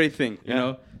 And it's a great thing,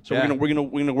 So we're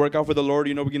gonna work out for the Lord,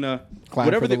 we're gonna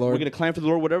climb for the Lord. We're gonna climb for the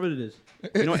Lord, whatever it is.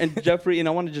 And Jeffrey, and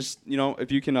I want to just,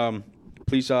 if you can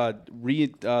please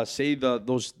read say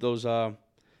those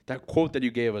that quote that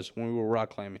you gave us when we were rock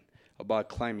climbing about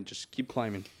climbing, just keep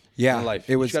climbing. Yeah, life.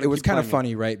 it was kind of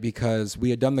funny, right? Because we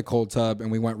had done the cold tub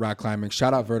and we went rock climbing.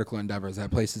 Shout out Vertical Endeavors.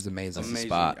 That place is amazing. Amazing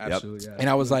spot. Absolutely. Yep. Yeah. And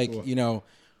I was like,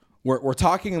 we're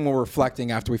talking and we're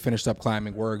reflecting after we finished up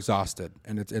climbing. We're exhausted.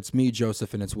 And it's me,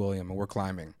 Joseph, and it's William, and we're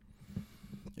climbing.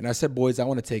 And I said, boys, I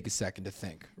want to take a second to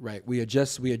think, right? We had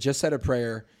just said a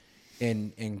prayer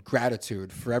in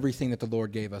gratitude for everything that the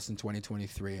Lord gave us in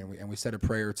 2023. And we said a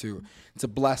prayer to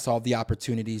bless all the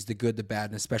opportunities, the good, the bad,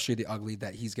 and especially the ugly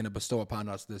that he's going to bestow upon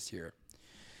us this year.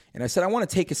 And I said, I want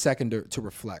to take a second to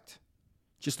reflect.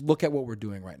 Just look at what we're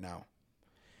doing right now.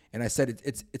 And I said,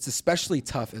 it's especially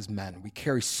tough as men. We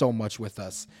carry so much with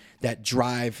us that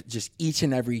drive just each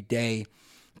and every day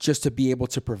just to be able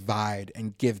to provide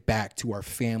and give back to our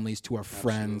families, to our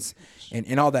friends,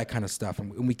 and all that kind of stuff.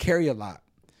 And we carry a lot.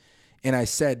 And I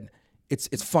said,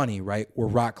 it's funny, right? We're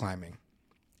rock climbing.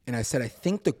 And I said, I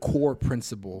think the core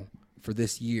principle for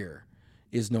this year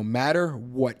is no matter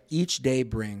what each day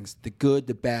brings, the good,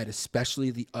 the bad, especially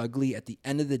the ugly, at the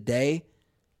end of the day,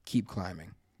 keep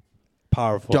climbing.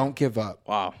 Powerful. Don't give up.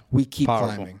 Wow. We keep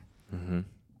Powerful. climbing. Mm-hmm.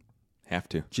 Have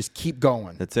to. Just keep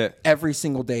going. That's it. Every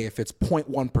single day, if it's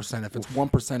 0.1%, if it's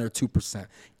 1% or 2%,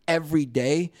 every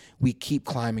day we keep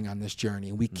climbing on this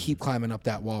journey. We keep climbing up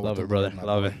that wall. Love with it, the brother. Lord,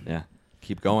 Love it. Yeah.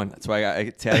 Keep going. That's why I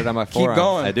tatted on my forearm. Keep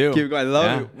going. I do. Keep going. I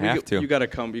love it. Have to. You gotta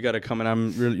come. You gotta come, and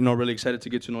I'm really, really excited to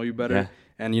get to know you better. Yeah.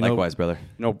 And Likewise, brother.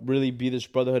 Really be this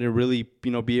brotherhood and really,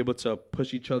 be able to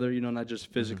push each other. Not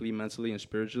just physically, mentally, and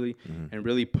spiritually, and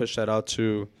really push that out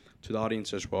to the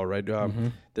audience as well, right?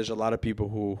 There's a lot of people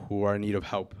who are in need of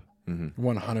help.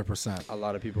 100%. A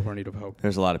lot of people who are in need of help.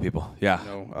 There's a lot of people.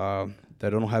 Yeah. That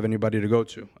don't have anybody to go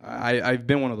to. I've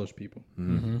been one of those people.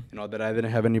 That I didn't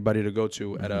have anybody to go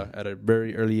to at a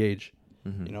very early age.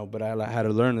 But I had to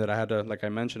learn that I had to, like I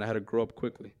mentioned, I had to grow up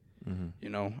quickly.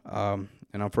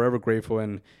 And I'm forever grateful,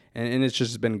 and it's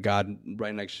just been God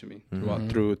right next to me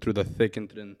through the thick and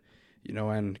thin,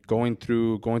 and going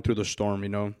through the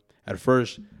storm. At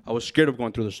first, I was scared of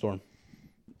going through the storm.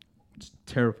 It's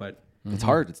terrified. It's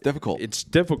hard. It's difficult. It's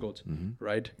difficult,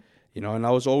 right? And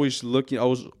I was always looking. I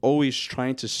was always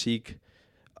trying to seek,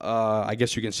 I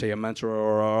guess you can say, a mentor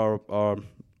or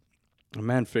a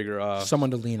man figure,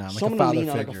 someone to lean on, like a father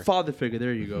figure. Like a father figure.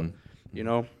 There you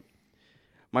go.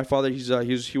 My father,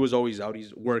 he was always out.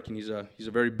 He's working. He's a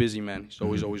very busy man.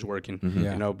 He's always working.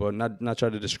 But not try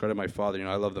to discredit my father.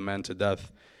 I love the man to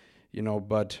death.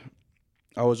 But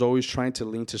I was always trying to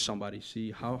lean to somebody.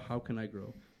 See how can I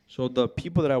grow? So the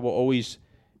people that I will always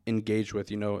engage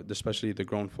with, especially the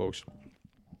grown folks,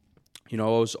 I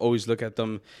always look at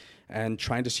them and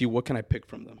trying to see what can I pick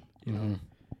from them.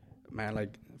 Man,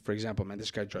 like for example, man,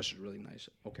 this guy dresses really nice.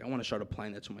 Okay, I want to start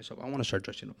applying that to myself. I want to start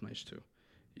dressing up nice too.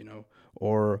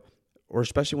 Or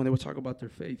especially when they would talk about their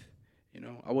faith.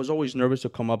 I was always nervous to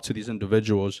come up to these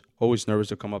individuals, always nervous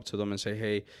to come up to them and say,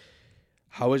 hey,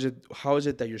 how is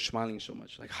it that you're smiling so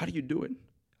much? Like, how do you do it?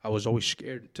 I was always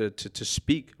scared to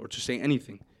speak or to say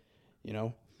anything,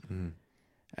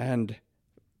 And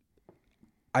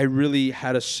I really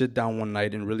had to sit down one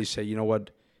night and really say, you know what?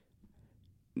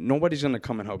 Nobody's going to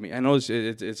come and help me. I know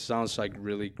it sounds like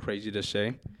really crazy to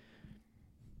say.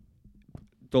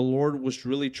 The Lord was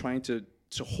really trying to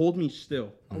hold me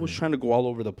still. I was trying to go all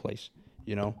over the place,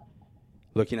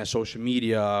 looking at social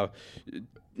media,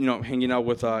 hanging out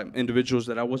with individuals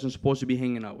that I wasn't supposed to be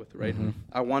hanging out with, right?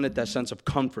 I wanted that sense of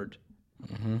comfort,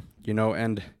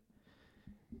 and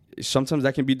sometimes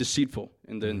that can be deceitful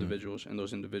in the individuals, and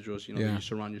those individuals, that you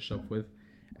surround yourself with.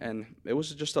 And it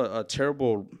was just a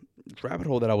terrible rabbit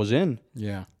hole that I was in.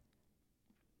 Yeah.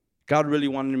 God really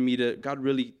wanted me to, God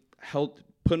really helped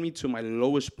put me to my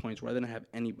lowest points where I didn't have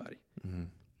anybody,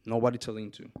 nobody to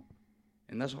lean to.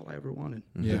 And that's all I ever wanted.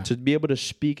 To be able to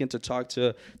speak and to talk,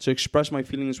 to express my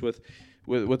feelings with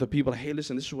the people. Hey,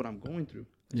 listen, this is what I'm going through.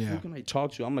 Who can I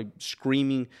talk to? I'm like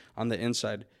screaming on the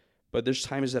inside. But there's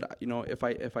times that, if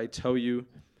I tell you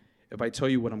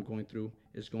what I'm going through,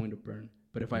 it's going to burn.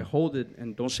 But if I hold it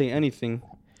and don't say anything,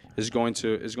 it's going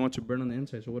to burn on the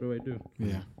inside. So what do I do?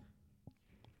 Yeah.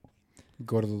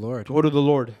 Go to the Lord. Go to the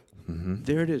Lord.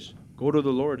 There it is. Go to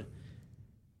the Lord.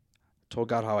 Told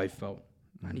God how I felt.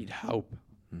 I need help.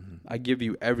 I give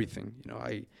you everything.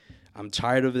 I'm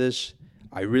tired of this.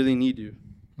 I really need you.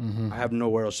 I have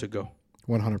nowhere else to go.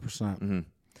 100%. And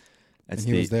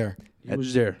he was there. He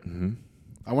was there.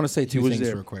 I want to say two things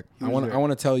real quick. I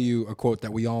want to tell you a quote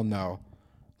that we all know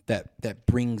that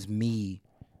brings me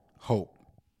hope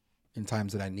in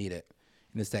times that I need it.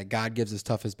 And it's that God gives his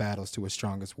toughest battles to his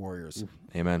strongest warriors.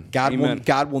 Amen.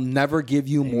 God will never give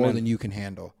you more than you can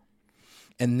handle.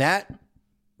 And that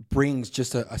brings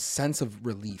just a sense of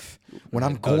relief when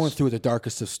I'm going through the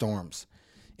darkest of storms.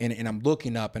 And I'm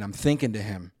looking up and I'm thinking to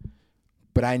him,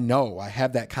 but I know I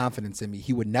have that confidence in me.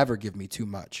 He would never give me too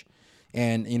much.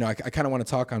 And, I kind of want to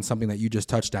talk on something that you just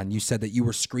touched on. You said that you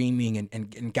were screaming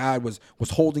and God was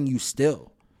holding you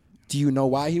still. Do you know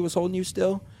why he was holding you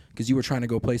still? Because you were trying to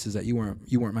go places that you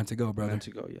weren't meant to go, brother. Meant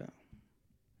to go,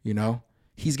 yeah.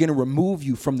 He's going to remove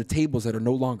you from the tables that are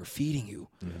no longer feeding you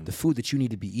the food that you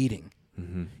need to be eating.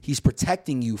 He's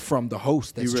protecting you from the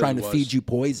host that's trying to feed you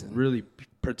poison. Really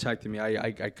protecting me.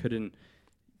 I couldn't.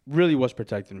 Really was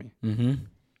protecting me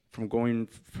from going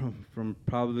from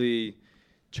probably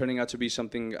turning out to be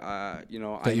something I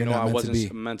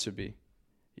wasn't meant to be.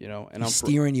 And he's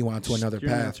steering you onto another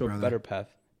path, to a better path.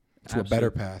 To a better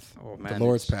path. Oh man, the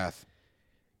Lord's path.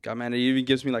 God, man, it even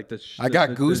gives me like this. I got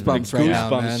goosebumps right now,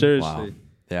 man. Seriously. Wow.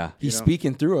 Yeah. He's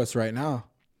speaking through us right now.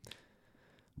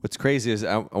 What's crazy is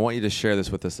I want you to share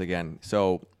this with us again.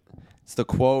 So It's the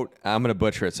quote. I'm gonna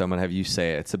butcher it, so I'm gonna have you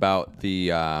say it. It's about the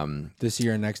this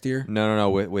year and next year. No.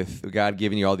 With God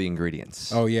giving you all the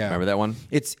ingredients. Oh yeah, remember that one?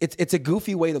 It's a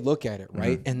goofy way to look at it,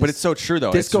 right? And but it's so true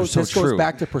though. This goes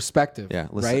back to perspective. Yeah,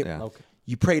 listen, right. Yeah. Okay.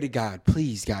 You pray to God,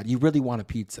 please God, you really want a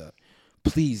pizza,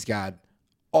 please God,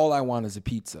 all I want is a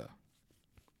pizza,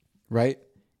 right?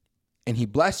 And He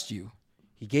blessed you.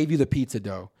 He gave you the pizza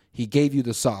dough. He gave you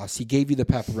the sauce. He gave you the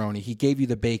pepperoni. He gave you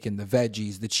the bacon, the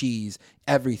veggies, the cheese,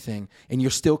 everything. And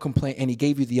you're still complaining. And He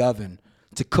gave you the oven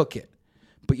to cook it.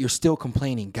 But you're still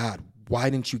complaining, God, why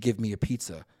didn't you give me a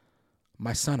pizza?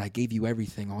 My son, I gave you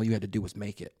everything. All you had to do was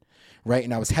make it. Right?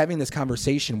 And I was having this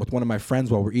conversation with one of my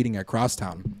friends while we're eating at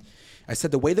Crosstown. I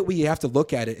said the way that we have to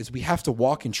look at it is we have to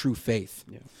walk in true faith.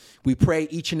 Yeah. We pray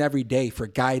each and every day for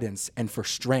guidance and for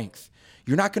strength.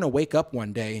 You're not going to wake up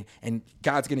one day and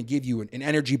God's going to give you an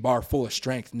energy bar full of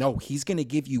strength. No, He's going to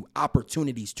give you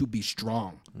opportunities to be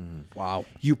strong. Wow.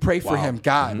 You pray for Him,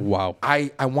 God. Wow. I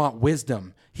want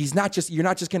wisdom. You're not just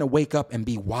going to wake up and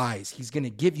be wise. He's going to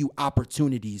give you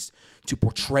opportunities to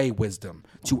portray wisdom,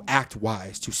 to act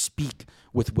wise, to speak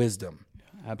with wisdom.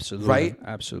 Absolutely. Right?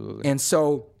 Absolutely. And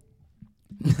so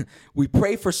we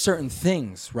pray for certain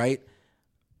things, right?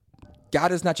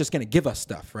 God is not just going to give us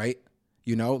stuff, right?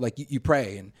 You know, like you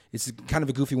pray, and it's kind of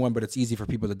a goofy one, but it's easy for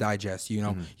people to digest. You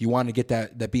know, you want to get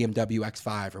that BMW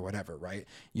X5 or whatever, right?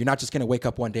 You're not just going to wake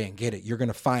up one day and get it. You're going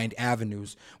to find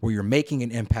avenues where you're making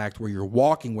an impact, where you're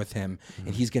walking with Him,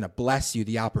 and He's going to bless you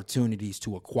the opportunities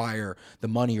to acquire the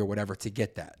money or whatever to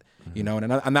get that. You know,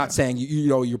 and I'm not saying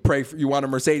you pray for, you want a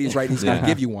Mercedes, right? He's going to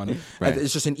give you one. Right.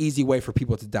 It's just an easy way for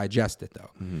people to digest it, though,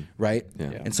 right?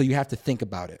 Yeah. And so you have to think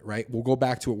about it, right? We'll go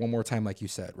back to it one more time, like you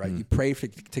said, right? You pray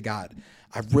to God.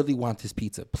 I really want this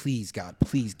pizza. Please, God,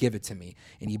 please give it to me.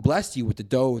 And He blessed you with the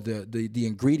dough, the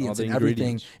ingredients and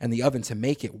everything, and the oven to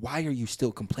make it. Why are you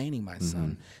still complaining, my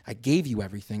son? I gave you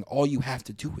everything. All you have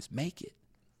to do is make it.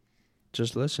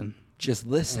 Just listen. Just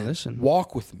listen.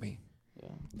 Walk with me.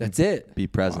 That's it. Be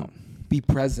present. Wow. Be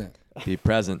present. Be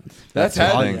present. That's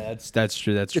heavy. That's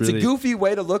true. It's really a goofy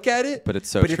way to look at it, but it's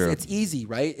so true. It's easy,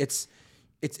 right? It's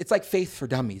like faith for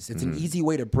dummies. It's an easy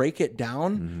way to break it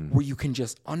down where you can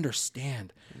just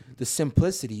understand the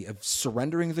simplicity of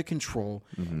surrendering the control,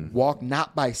 walk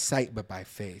not by sight but by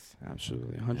faith.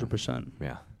 Absolutely, 100%.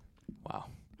 Yeah. Wow.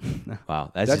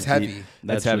 Wow. That's heavy. Deep.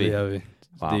 That's heavy. Really heavy.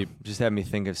 Wow. Deep. Just had me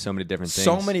think of so many different things.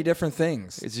 So many different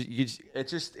things.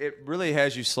 It really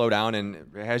has you slow down, and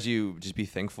it has you just be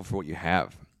thankful for what you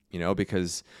have, you know,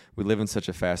 because we live in such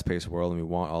a fast-paced world and we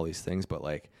want all these things, but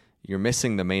like you're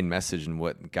missing the main message in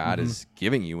what God is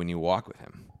giving you when you walk with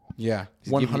Him. Yeah,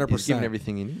 100%. He's giving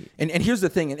everything you need. And here's the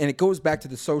thing, and it goes back to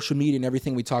the social media and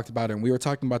everything we talked about, and we were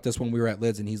talking about this when we were at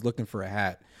Lids, and he's looking for a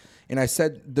hat. And I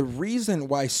said, the reason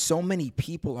why so many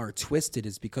people are twisted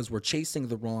is because we're chasing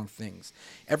the wrong things.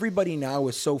 Everybody now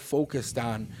is so focused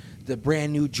on the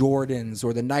brand new Jordans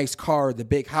or the nice car, the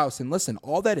big house. And listen,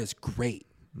 all that is great.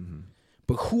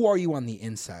 But who are you on the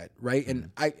inside, right? And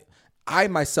I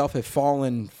myself have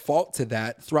fallen fault to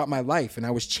that throughout my life, and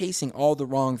I was chasing all the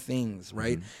wrong things,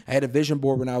 right? I had a vision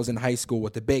board when I was in high school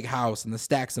with the big house and the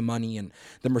stacks of money and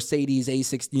the Mercedes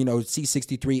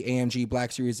C63 AMG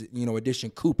Black Series, edition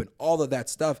coupe and all of that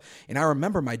stuff. And I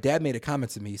remember my dad made a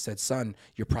comment to me. He said, "Son,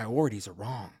 your priorities are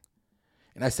wrong."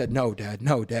 And I said, No, Dad.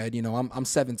 I'm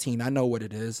 17. I know what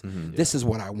it is. This is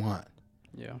what I want.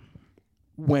 Yeah.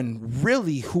 When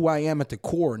really who I am at the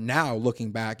core now,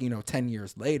 looking back, 10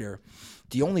 years later,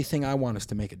 the only thing I want is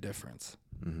to make a difference.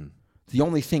 The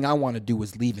only thing I want to do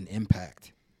is leave an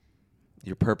impact.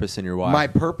 Your purpose and your why. My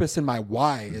purpose and my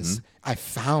why is I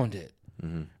found it,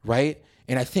 right?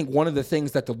 And I think one of the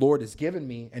things that the Lord has given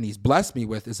me and He's blessed me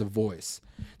with is a voice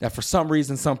that for some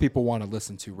reason some people want to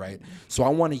listen to, right? So I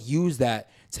want to use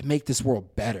that to make this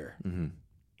world better.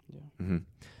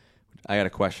 I got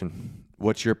a question.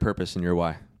 What's your purpose and your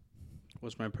why?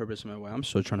 What's my purpose and my why? I'm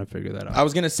still trying to figure that out. I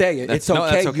was gonna say it's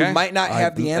okay. Okay. You might not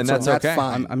have the answer. And that's okay.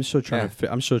 Fine. I'm still trying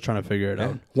to. I'm still trying to figure it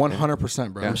out.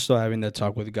 100%, bro. I'm still having that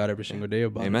talk with God every single day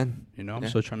about. Amen. It. I'm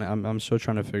still trying to. I'm still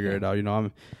trying to figure it out.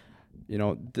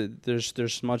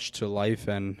 There's much to life,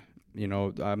 and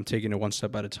I'm taking it one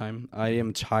step at a time. I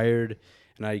am tired,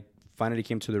 and I finally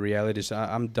came to the reality. So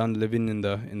I'm done living in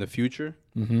the future,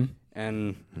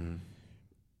 and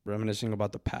reminiscing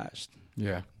about the past.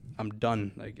 Yeah. I'm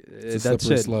done. It's a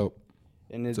slippery slope.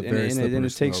 And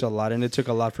it takes a lot. And it took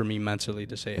a lot for me mentally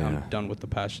to say, I'm done with the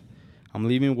past. I'm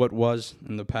leaving what was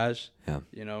in the past.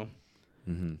 Yeah.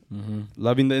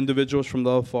 Loving the individuals from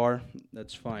the afar,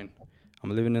 that's fine.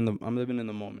 I'm living in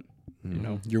the moment.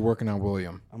 You're working on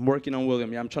William. I'm working on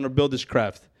William. Yeah, I'm trying to build this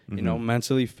craft,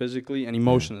 mentally, physically, and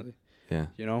emotionally. Yeah.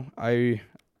 You know, I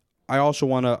also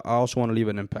want to leave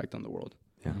an impact on the world.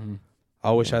 Yeah. Mm-hmm. I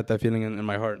always had that feeling in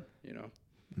my heart, you know.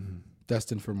 Mm-hmm.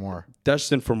 Destined for more.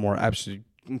 Destined for more, absolutely.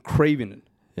 I'm craving it.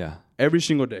 Yeah. Every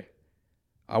single day.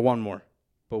 I want more.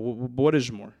 But what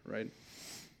is more, right?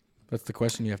 That's the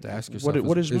question you have to ask yourself.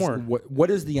 What is more? What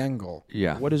is the end goal?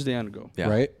 Yeah. What is the end goal? Yeah.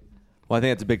 Right? Well, I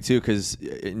think that's a big too, because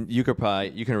you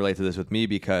can relate to this with me,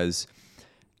 because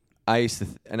I used to,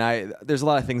 there's a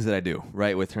lot of things that I do,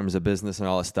 right, with terms of business and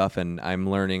all this stuff, and I'm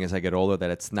learning as I get older that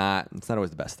it's not always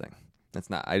the best thing. It's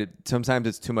not. Sometimes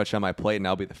it's too much on my plate, and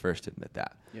I'll be the first to admit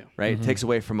that. Yeah. Right? Mm-hmm. It takes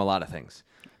away from a lot of things.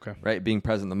 Okay. Right? Being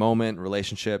present in the moment,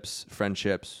 relationships,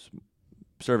 friendships,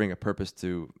 serving a purpose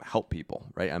to help people,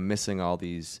 right? I'm missing all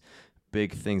these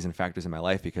big things and factors in my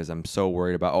life because I'm so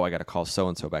worried about, I got to call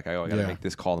so-and-so back. I got to make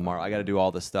this call tomorrow. I got to do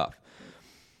all this stuff.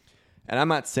 And I'm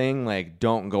not saying, like,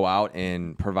 don't go out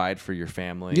and provide for your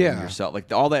family and yourself.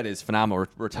 Like, all that is phenomenal.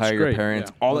 Retire your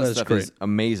parents. Yeah. All that stuff is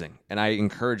amazing. And I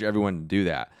encourage everyone to do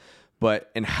that.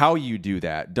 But in how you do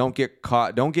that, don't get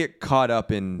caught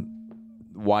up in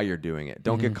why you're doing it.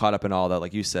 Don't get caught up in all that,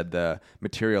 like you said, the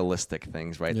materialistic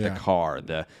things, right? Yeah. The car,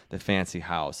 the fancy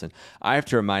house. And I have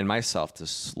to remind myself to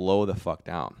slow the fuck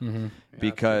down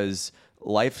because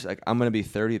life's like, I'm going to be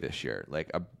 30 this year. Like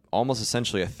almost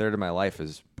essentially a third of my life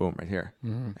is boom right here.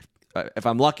 If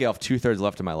I'm lucky, I'll have 2/3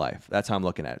 left of my life. That's how I'm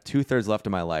looking at it. 2/3 left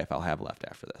of my life I'll have left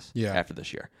after this. Yeah. After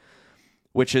this year.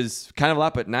 Which is kind of a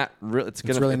lot, but not really. It's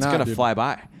gonna fly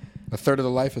by. A third of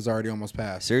the life is already almost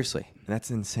passed. Seriously, and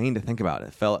that's insane to think about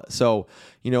it, fella. So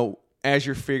as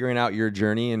you're figuring out your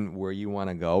journey and where you want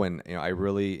to go, and I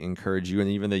really encourage you, and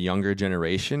even the younger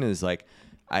generation is like,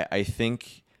 I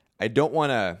think I don't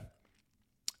want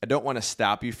to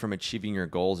stop you from achieving your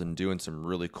goals and doing some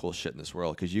really cool shit in this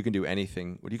world, because you can do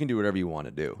anything. You can do whatever you want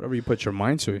to do. Whatever you put your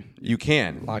mind to, you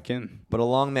can lock in. But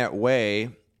along that way,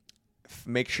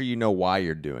 make sure you know why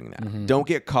you're doing that. Don't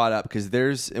get caught up, because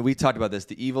and we talked about this,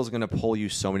 the evil's going to pull you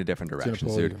so many different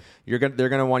directions, dude. They're going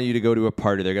to want you to go to a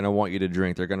party. They're going to want you to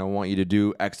drink. They're going to want you to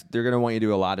do they're going to want you to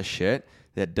do a lot of shit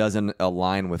that doesn't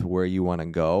align with where you want to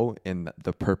go and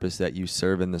the purpose that you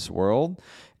serve in this world.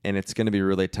 And it's going to be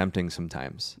really tempting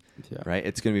sometimes, right?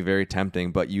 It's going to be very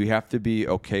tempting, but you have to be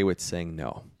okay with saying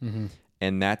no.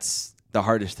 And that's the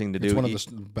hardest thing to do. It's one of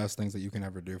the best things that you can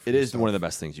ever do. It is one of the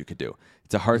best things you could do.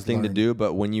 It's a hard thing to do,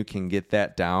 but when you can get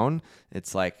that down,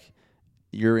 it's like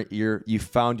you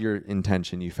found your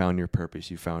intention, you found your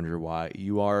purpose, you found your why.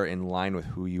 You are in line with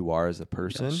who you are as a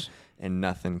person, and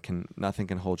nothing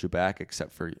can hold you back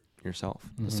except for yourself.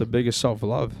 It's the biggest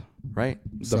self-love, right?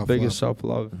 Biggest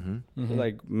self-love.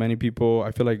 Like many people,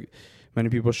 I feel like many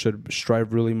people should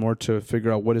strive really more to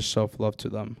figure out what is self-love to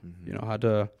them. How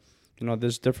to.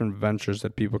 There's different ventures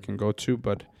that people can go to,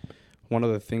 but one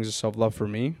of the things of self-love for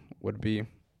me would be,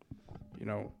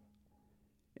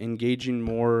 engaging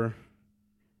more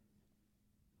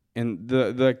in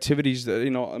the activities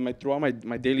that, throughout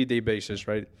my daily day basis,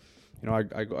 right?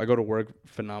 I go to work,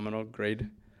 phenomenal, great.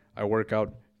 I work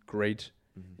out, great.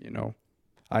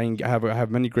 I have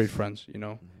many great friends,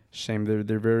 same.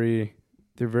 They're very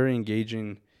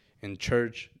engaging in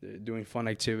church. They're doing fun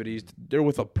activities. They're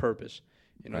with a purpose.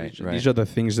 These are the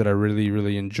things that I really,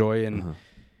 really enjoy, and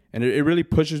it really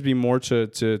pushes me more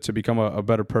to become a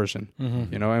better person.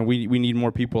 And we need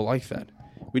more people like that.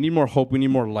 We need more hope. We need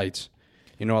more lights.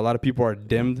 A lot of people are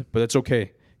dimmed, but it's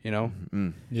okay.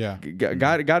 Yeah.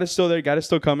 God is still there. God is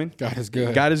still coming. God is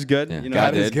good. God is good. Yeah.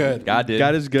 God is good. God did.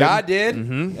 God is good. God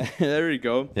did. There we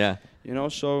go. Yeah.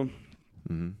 So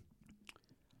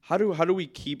how do we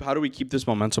keep this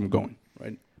momentum going,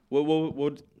 right?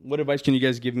 What advice can you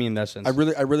guys give me in that sense? I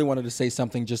really wanted to say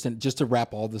something just to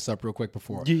wrap all this up real quick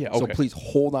before. Yeah, okay. So please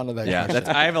hold on to that. Yeah,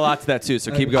 I have a lot to that too.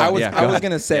 So keep going. I was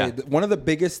gonna say one of the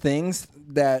biggest things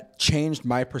that changed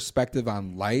my perspective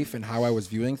on life and how I was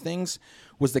viewing things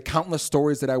was the countless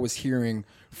stories that I was hearing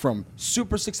from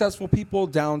super successful people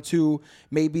down to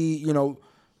maybe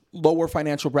lower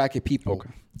financial bracket people,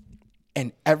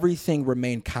 and everything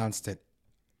remained constant.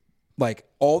 Like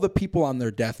all the people on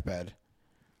their deathbed,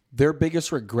 their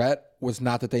biggest regret was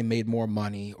not that they made more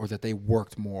money or that they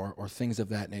worked more or things of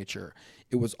that nature.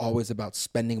 It was always about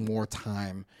spending more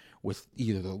time with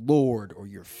either the Lord or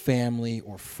your family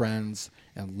or friends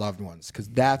and loved ones, because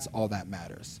that's all that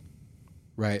matters,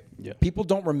 right? Yeah. People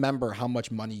don't remember how much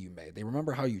money you made. They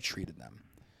remember how you treated them.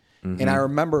 And I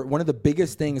remember one of the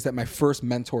biggest things that my first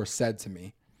mentor said to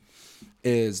me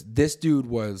is this dude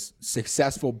was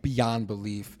successful beyond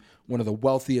belief, one of the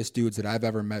wealthiest dudes that I've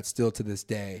ever met still to this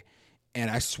day.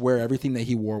 And I swear everything that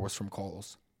he wore was from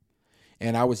Kohl's.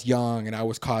 And I was young, and I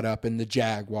was caught up in the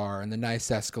Jaguar and the nice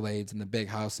Escalades and the big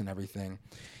house and everything.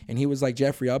 And he was like,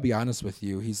 Jeffrey, I'll be honest with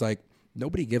you. He's like,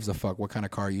 nobody gives a fuck what kind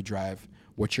of car you drive,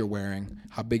 what you're wearing,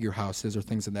 how big your house is, or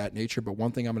things of that nature. But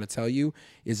one thing I'm going to tell you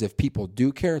is if people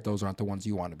do care, those aren't the ones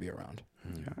you want to be around.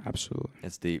 Yeah, absolutely.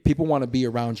 It's deep. People want to be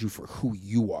around you for who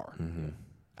you are.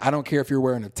 I don't care if you're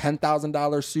wearing a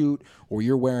 $10,000 suit or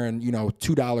you're wearing,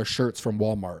 $2 shirts from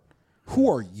Walmart.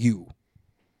 Who are you?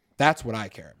 That's what I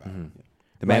care about.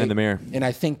 The man in the mirror. And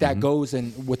I think that goes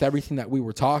in with everything that we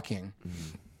were talking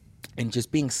and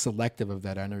just being selective of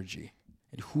that energy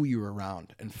and who you're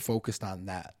around and focused on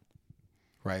that,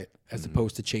 right? As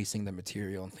opposed to chasing the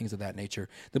material and things of that nature.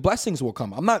 The blessings will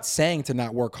come. I'm not saying to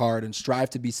not work hard and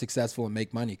strive to be successful and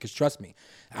make money, because trust me,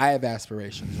 I have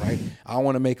aspirations, right? I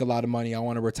want to make a lot of money. I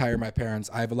want to retire my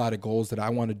parents. I have a lot of goals that I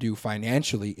want to do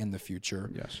financially in the future.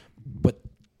 Yes. But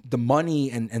the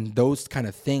money and those kind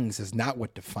of things is not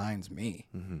what defines me.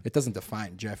 It doesn't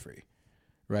define Jeffrey,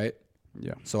 right?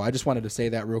 Yeah. So I just wanted to say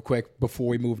that real quick before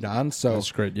we moved on. So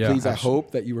that's great. Yeah, please, absolutely. I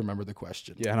hope that you remember the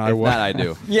question. Yeah, and if not, I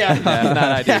do. Yeah. If not,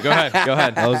 I do. Go ahead. Go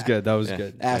ahead. That was good. That was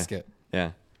good. Ask it.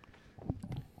 Yeah.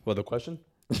 Well, the question?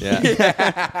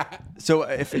 Yeah. So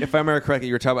if I remember correctly,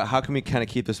 you were talking about how can we kind of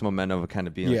keep this momentum of kind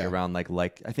of being around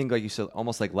like I think like you said,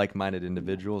 almost like like-minded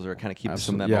individuals, or kind of keep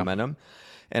some of that momentum.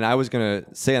 And I was gonna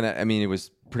say on that, I mean, it was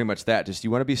pretty much that. Just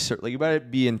you want to be you got to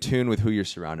be in tune with who you're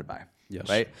surrounded by. Yes.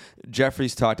 Right.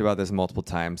 Jeffrey's talked about this multiple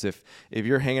times. If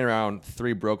you're hanging around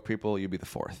 3 broke people, you'll be the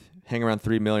 4th. Hanging around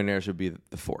 3 millionaires would be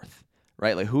the 4th.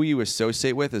 Right. Like who you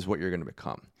associate with is what you're going to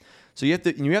become. So you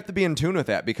have to be in tune with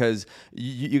that, because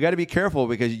you got to be careful,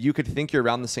 because you could think you're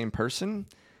around the same person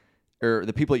or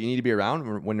the people you need to be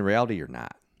around when in reality you're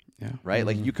not. Yeah. Right.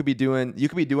 Like you could be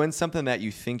doing something that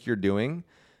you think you're doing,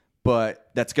 but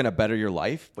that's going to better your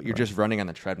life, but you're just running on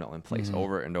the treadmill in place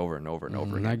over and over and over and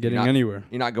over. Not getting anywhere.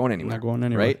 You're not going anywhere. Not going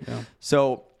anywhere. Right? Yeah.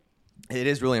 So it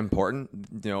is really important,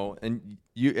 and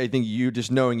I think you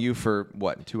just knowing you for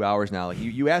 2 hours now, like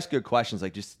you ask good questions,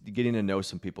 like just getting to know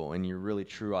some people, and you're really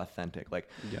true, authentic. Like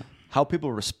how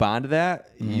people respond to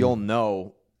that, you'll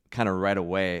know kind of right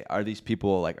away. Are these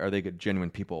people like, are they good, genuine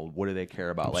people? What do they care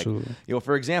about? Absolutely. Like,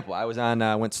 for example, I was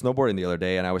went snowboarding the other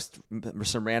day, and I was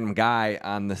some random guy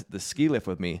on the ski lift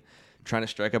with me trying to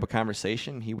strike up a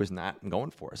conversation. He was not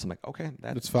going for us. I'm like, okay,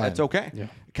 that's fine. That's okay. Yeah.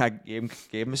 I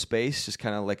gave him a space, just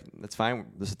kind of like, that's fine.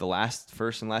 This is the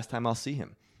first and last time I'll see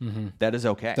him. That is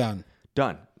okay.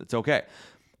 Done. It's okay.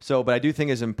 So, but I do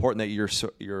think it's important that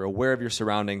you're aware of your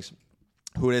surroundings,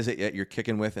 who it is that you're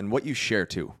kicking with, and what you share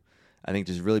too. I think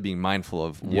just really being mindful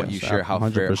of what you share, how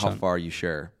far you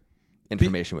share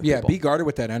information with people. Yeah, be guarded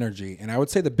with that energy. And I would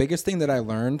say the biggest thing that I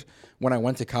learned when I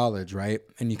went to college, right,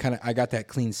 and I got that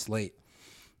clean slate,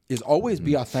 is always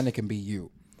be authentic and be you.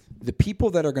 The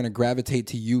people that are going to gravitate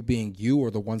to you being you are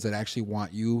the ones that actually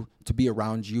want you to be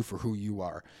around you for who you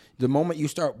are. The moment you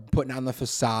start putting on the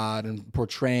facade and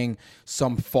portraying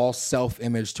some false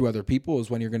self-image to other people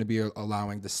is when you're going to be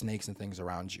allowing the snakes and things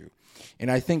around you. And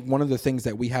I think one of the things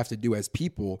that we have to do as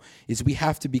people is we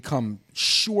have to become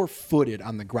sure-footed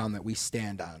on the ground that we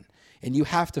stand on. And you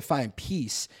have to find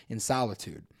peace in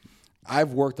solitude.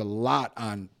 I've worked a lot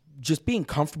on just being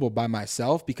comfortable by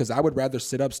myself, because I would rather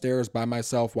sit upstairs by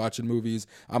myself watching movies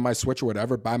on my Switch or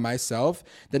whatever by myself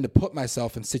than to put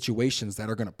myself in situations that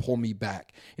are going to pull me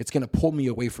back. It's going to pull me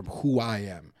away from who I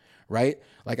am, right?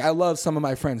 Like, I love some of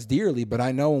my friends dearly, but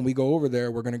I know when we go over there,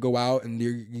 we're going to go out and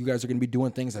you guys are going to be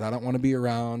doing things that I don't want to be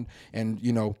around and,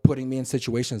 putting me in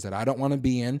situations that I don't want to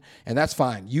be in. And that's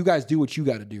fine. You guys do what you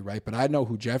got to do, right? But I know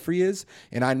who Jeffrey is,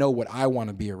 and I know what I want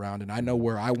to be around, and I know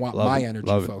where I want my energy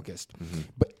focused.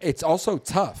 But it's also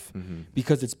tough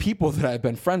because it's people that I've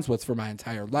been friends with for my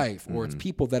entire life, or it's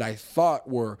people that I thought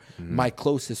were my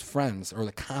closest friends or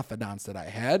the confidants that I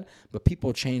had, but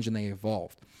people change and they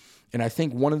evolved. And I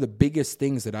think one of the biggest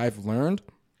things that I've learned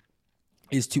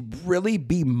is to really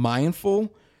be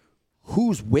mindful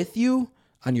who's with you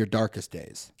on your darkest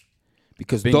days.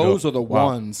 Because those are the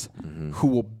ones who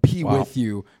will be with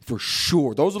you for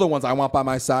sure. Those are the ones I want by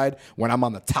my side when I'm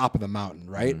on the top of the mountain,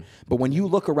 right? But when you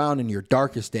look around in your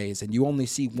darkest days and you only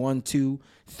see 1, 2,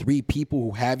 3 people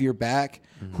who have your back,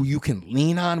 who you can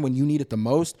lean on when you need it the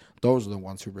most, those are the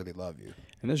ones who really love you.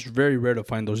 And it's very rare to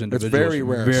find those individuals. It's very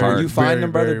rare. So when you find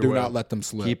them, brother, do not let them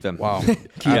slip. Keep them. Wow.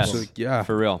 Yeah,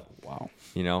 for real. Wow.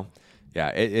 Yeah,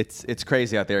 it's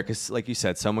crazy out there because, like you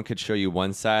said, someone could show you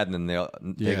one side and then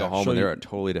they go home and they're a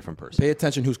totally different person. Pay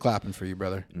attention who's clapping for you,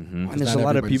 brother. And there's a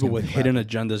lot of people with hidden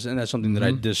agendas, and that's something that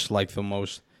I dislike the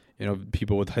most.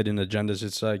 People with hidden agendas,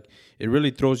 it's like it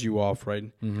really throws you off,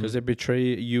 right? Because they betray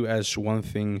you as one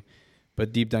thing,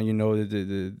 but deep down,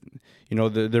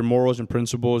 their morals and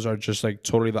principles are just like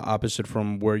totally the opposite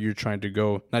from where you're trying to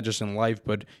go, not just in life,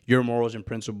 but your morals and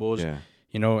principles,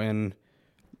 and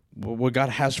what God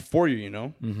has for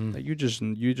you, like you just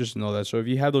know that. So if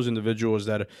you have those individuals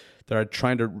that are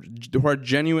who are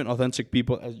genuine, authentic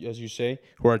people, as you say,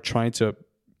 who are trying to,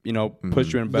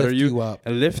 push you and better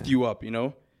and lift you up,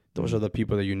 those are the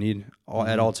people that you need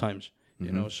at all times,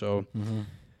 so.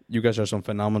 You guys are some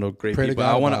phenomenal, great people.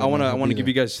 I want to give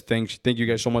you guys thanks. Thank you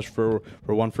guys so much for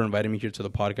inviting me here to the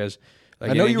podcast.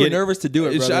 Like, I know you were nervous to do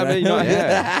it, brother.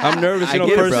 I'm nervous.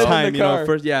 First time.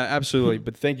 Absolutely.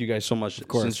 But thank you guys so much,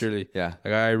 sincerely. Yeah,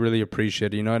 like, I really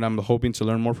appreciate it. And I'm hoping to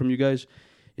learn more from you guys.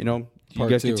 You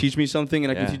guys can teach me something,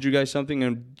 and I can teach you guys something,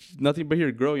 and nothing but here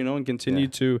to grow. And continue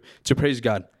to praise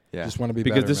God. Yeah, just want to be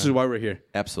because better, this is why we're here.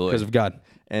 Absolutely, because of God.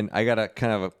 And I got a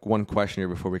kind of one question here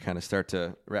before we kind of start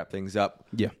to wrap things up.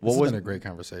 Yeah. This has been a great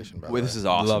conversation, by the way. This is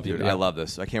awesome, dude. I love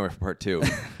this. I can't wait for part 2.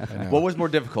 What was more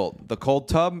difficult, the cold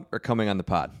tub or coming on the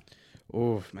pod?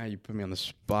 Oh, man, you put me on the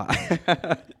spot.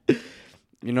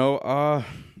 I'm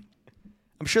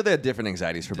sure they had different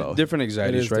anxieties for both. Different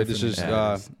anxieties, right? This is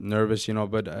nervous,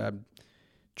 but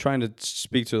trying to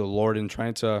speak to the Lord and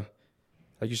trying to,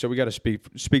 like you said, we got to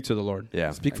speak to the Lord.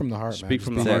 Yeah. Speak from the heart, man. Speak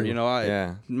from the heart.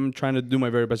 I'm trying to do my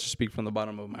very best to speak from the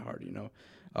bottom of my heart,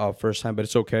 first time, but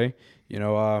it's okay.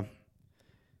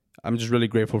 I'm just really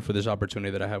grateful for this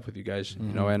opportunity that I have with you guys,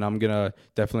 and I'm going to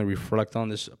definitely reflect on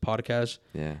this podcast,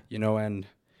 and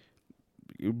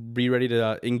be ready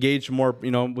to engage more,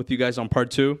 with you guys on part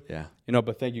 2. Yeah.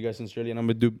 But thank you guys sincerely, and I'm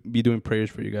going to be doing prayers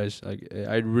for you guys. Like,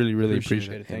 I really, really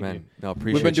appreciate it. Thank you. No,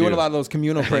 appreciate We've been doing a lot of those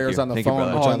communal prayers on the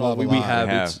phone, which I love a lot. We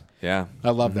have. Yeah. I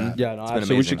love that. Yeah, no,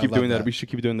 so we should keep doing that. We should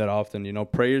keep doing that often.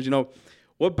 Prayers,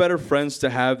 what better friends to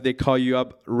have? They call you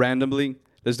up randomly.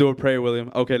 Let's do a prayer,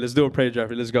 William. Okay, let's do a prayer,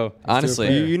 Jeffrey. Let's go.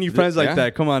 Honestly. You need friends like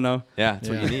that. Come on now. Yeah, that's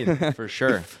what you need, for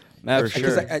sure. For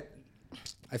sure.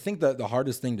 I think that the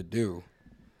hardest thing to do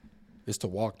is to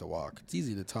walk the walk. It's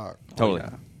easy to talk. Totally.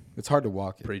 It's hard to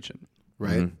walk it. Preaching.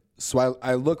 Right? Mm-hmm. So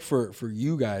I look for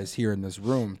you guys here in this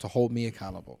room to hold me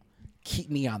accountable. Keep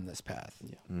me on this path.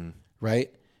 Yeah.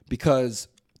 Right? Because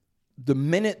the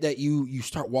minute that you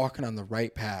start walking on the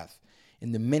right path,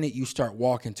 and the minute you start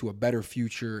walking to a better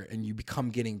future and you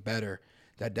become getting better,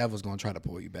 that devil's going to try to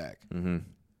pull you back. Mm-hmm.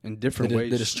 In different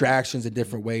ways. The distractions in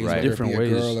different ways. Right. Whether different it be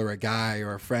ways. a girl or a guy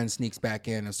or a friend sneaks back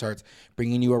in and starts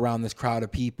bringing you around this crowd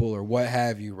of people or what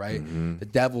have you, right? Mm-hmm. The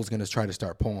devil's going to try to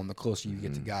start pulling the closer you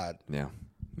get to God. Yeah.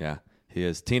 Yeah. He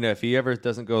is. Tina, if he ever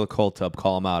doesn't go to the cold tub,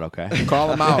 call him out, okay?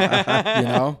 Call him out,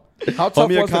 How tough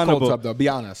was the cold tub, though? Be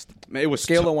honest. Man, it was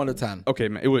Scale of 1 to 10. Okay,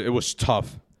 man, it was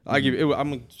tough. Mm-hmm.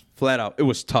 I'm flat out. It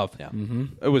was tough. Yeah.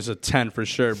 Mm-hmm. It was a 10 for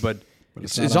sure, but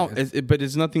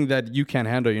it's nothing that you can't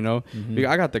handle, Mm-hmm.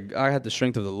 I got the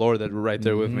strength of the Lord that were right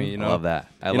there with me, I love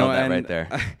that. I love that right there.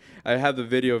 I have the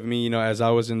video of me, as I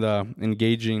was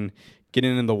getting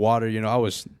in the water,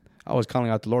 I was calling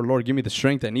out the Lord, give me the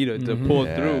strength I need to pull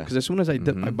it through. Because as soon as I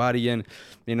dip my body in,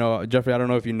 Jeffrey, I don't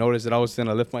know if you noticed that I was going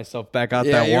to lift myself back out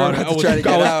that water. I was going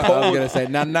to say,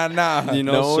 nah.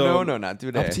 No, not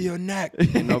today. Up to your neck.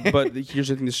 But here's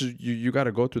the thing. This is you got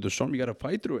to go through the storm. You got to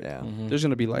fight through it. Yeah. Mm-hmm. There's going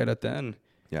to be light at the end.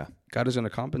 Yeah. God is going to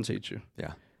compensate you.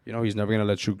 Yeah. He's never going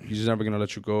to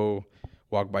let you go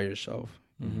walk by yourself.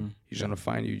 Mm-hmm. He's going to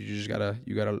find you. You just got to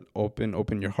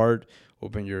open your heart,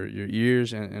 open your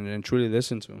ears, and truly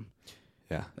listen to him.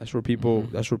 Yeah, that's where people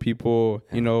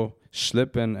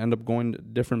slip and end up going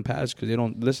different paths because they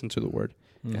don't listen to the word.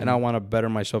 Mm-hmm. And I want to better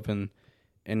myself and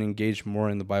engage more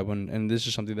in the Bible, and this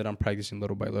is something that I'm practicing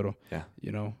little by little. Yeah,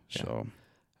 So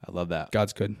I love that.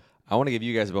 God's good. I want to give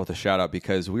you guys both a shout out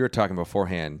because we were talking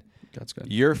beforehand. God's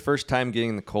good. Your first time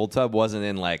getting in the cold tub wasn't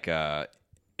in like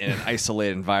in an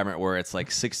isolated environment where it's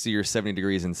like 60 or 70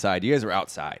 degrees inside. You guys were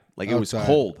outside. Like it was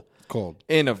cold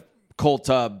in a cold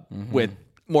tub with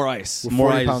more ice. With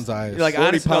 40 pounds of ice. Like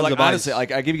honestly,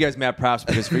 like I give you guys mad props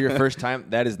because for your first time,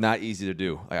 that is not easy to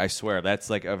do. Like I swear, that's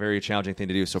like a very challenging thing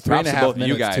to do. So props to both of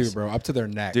you guys, too, bro, up to their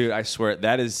neck, dude. I swear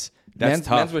that's tough.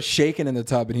 Mans was shaking in the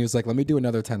tub, and he was like, "Let me do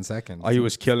another 10 seconds." Oh, he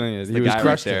was killing it. He was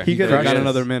crushed there. He could have got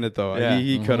another minute though. Yeah.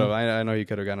 He could have. I know he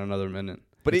could have got another minute.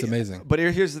 But it's amazing. But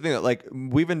here's the thing: that like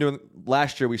we've been doing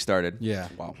last year, we started. Yeah.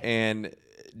 Wow. And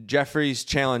Jeffrey's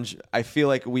challenge, I feel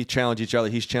like we challenge each other.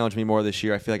 He's challenged me more this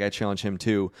year. I feel like I challenge him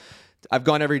too. I've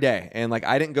gone every day, and like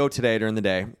I didn't go today during the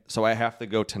day, so I have to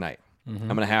go tonight. I'm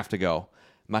gonna have to go.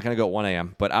 I'm not gonna go at 1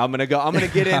 a.m., but I'm gonna go. I'm gonna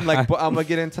get in. I'm gonna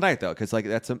get in tonight though, because like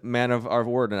that's a man of our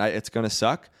word, and it's gonna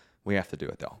suck, we have to do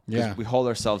it though. Yeah. We hold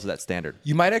ourselves to that standard.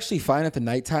 You might actually find at the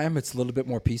nighttime it's a little bit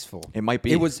more peaceful. It might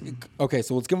be. It was okay.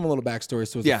 So let's give them a little backstory.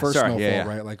 So it was the first snowfall,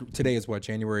 right? Like today is what,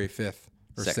 January 5th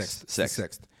or 6th?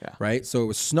 6th. Yeah. Right. So it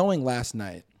was snowing last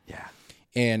night. Yeah.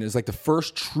 And it was like the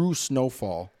first true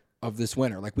snowfall of this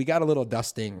winter. Like we got a little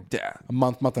dusting a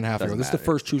month and a half ago. This is the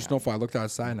first true snowfall. I looked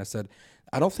outside and I said,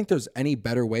 I don't think there's any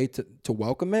better way to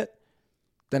welcome it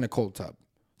than a cold tub.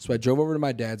 So I drove over to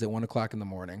my dad's at 1:00 in the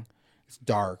morning. It's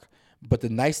dark. But the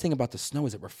nice thing about the snow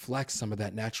is it reflects some of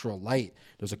that natural light.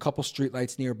 There's a couple street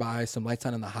lights nearby, some lights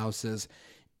on in the houses.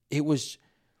 It was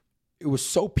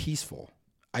so peaceful.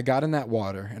 I got in that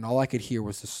water and all I could hear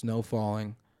was the snow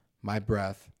falling, my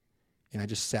breath, and I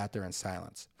just sat there in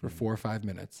silence for 4 or 5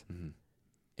 minutes.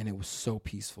 And it was so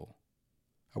peaceful.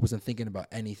 I wasn't thinking about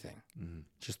anything.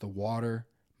 Just the water,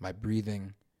 my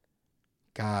breathing,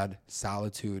 God,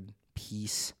 solitude,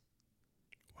 peace.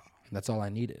 Wow. And that's all I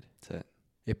needed. That's it.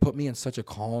 It put me in such a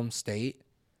calm state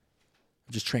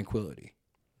of just tranquility.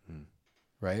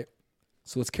 Right?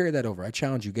 So let's carry that over. I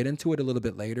challenge you. Get into it a little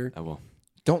bit later. I will.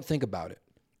 Don't think about it.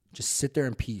 Just sit there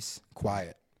in peace,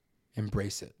 quiet,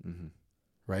 embrace it.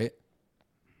 Right?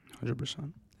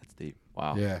 100%. That's deep.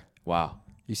 Wow. Yeah. Wow.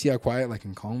 You see how quiet, like,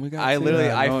 and calm we got? I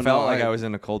felt like I was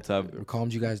in a cold tub. It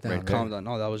calmed you guys down. Right? Calmed down.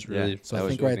 No, that was really. So I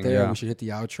think right there we should hit the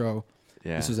outro.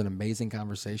 Yeah. This was an amazing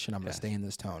conversation. I'm going to stay in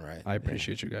this tone, right? I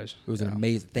appreciate you guys. It was an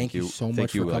amazing. Thank you so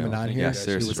much for coming on here. Yes,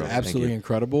 it was bro. absolutely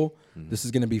incredible. This is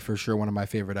going to be for sure one of my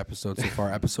favorite episodes so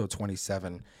far, episode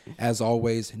 27. As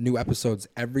always, new episodes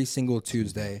every single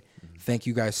Tuesday. Thank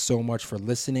you guys so much for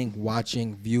listening,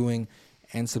 watching, viewing,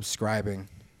 and subscribing.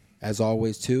 As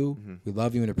always, too, we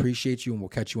love you and appreciate you, and we'll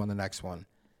catch you on the next one.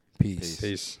 Peace.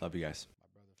 Peace. Love you guys.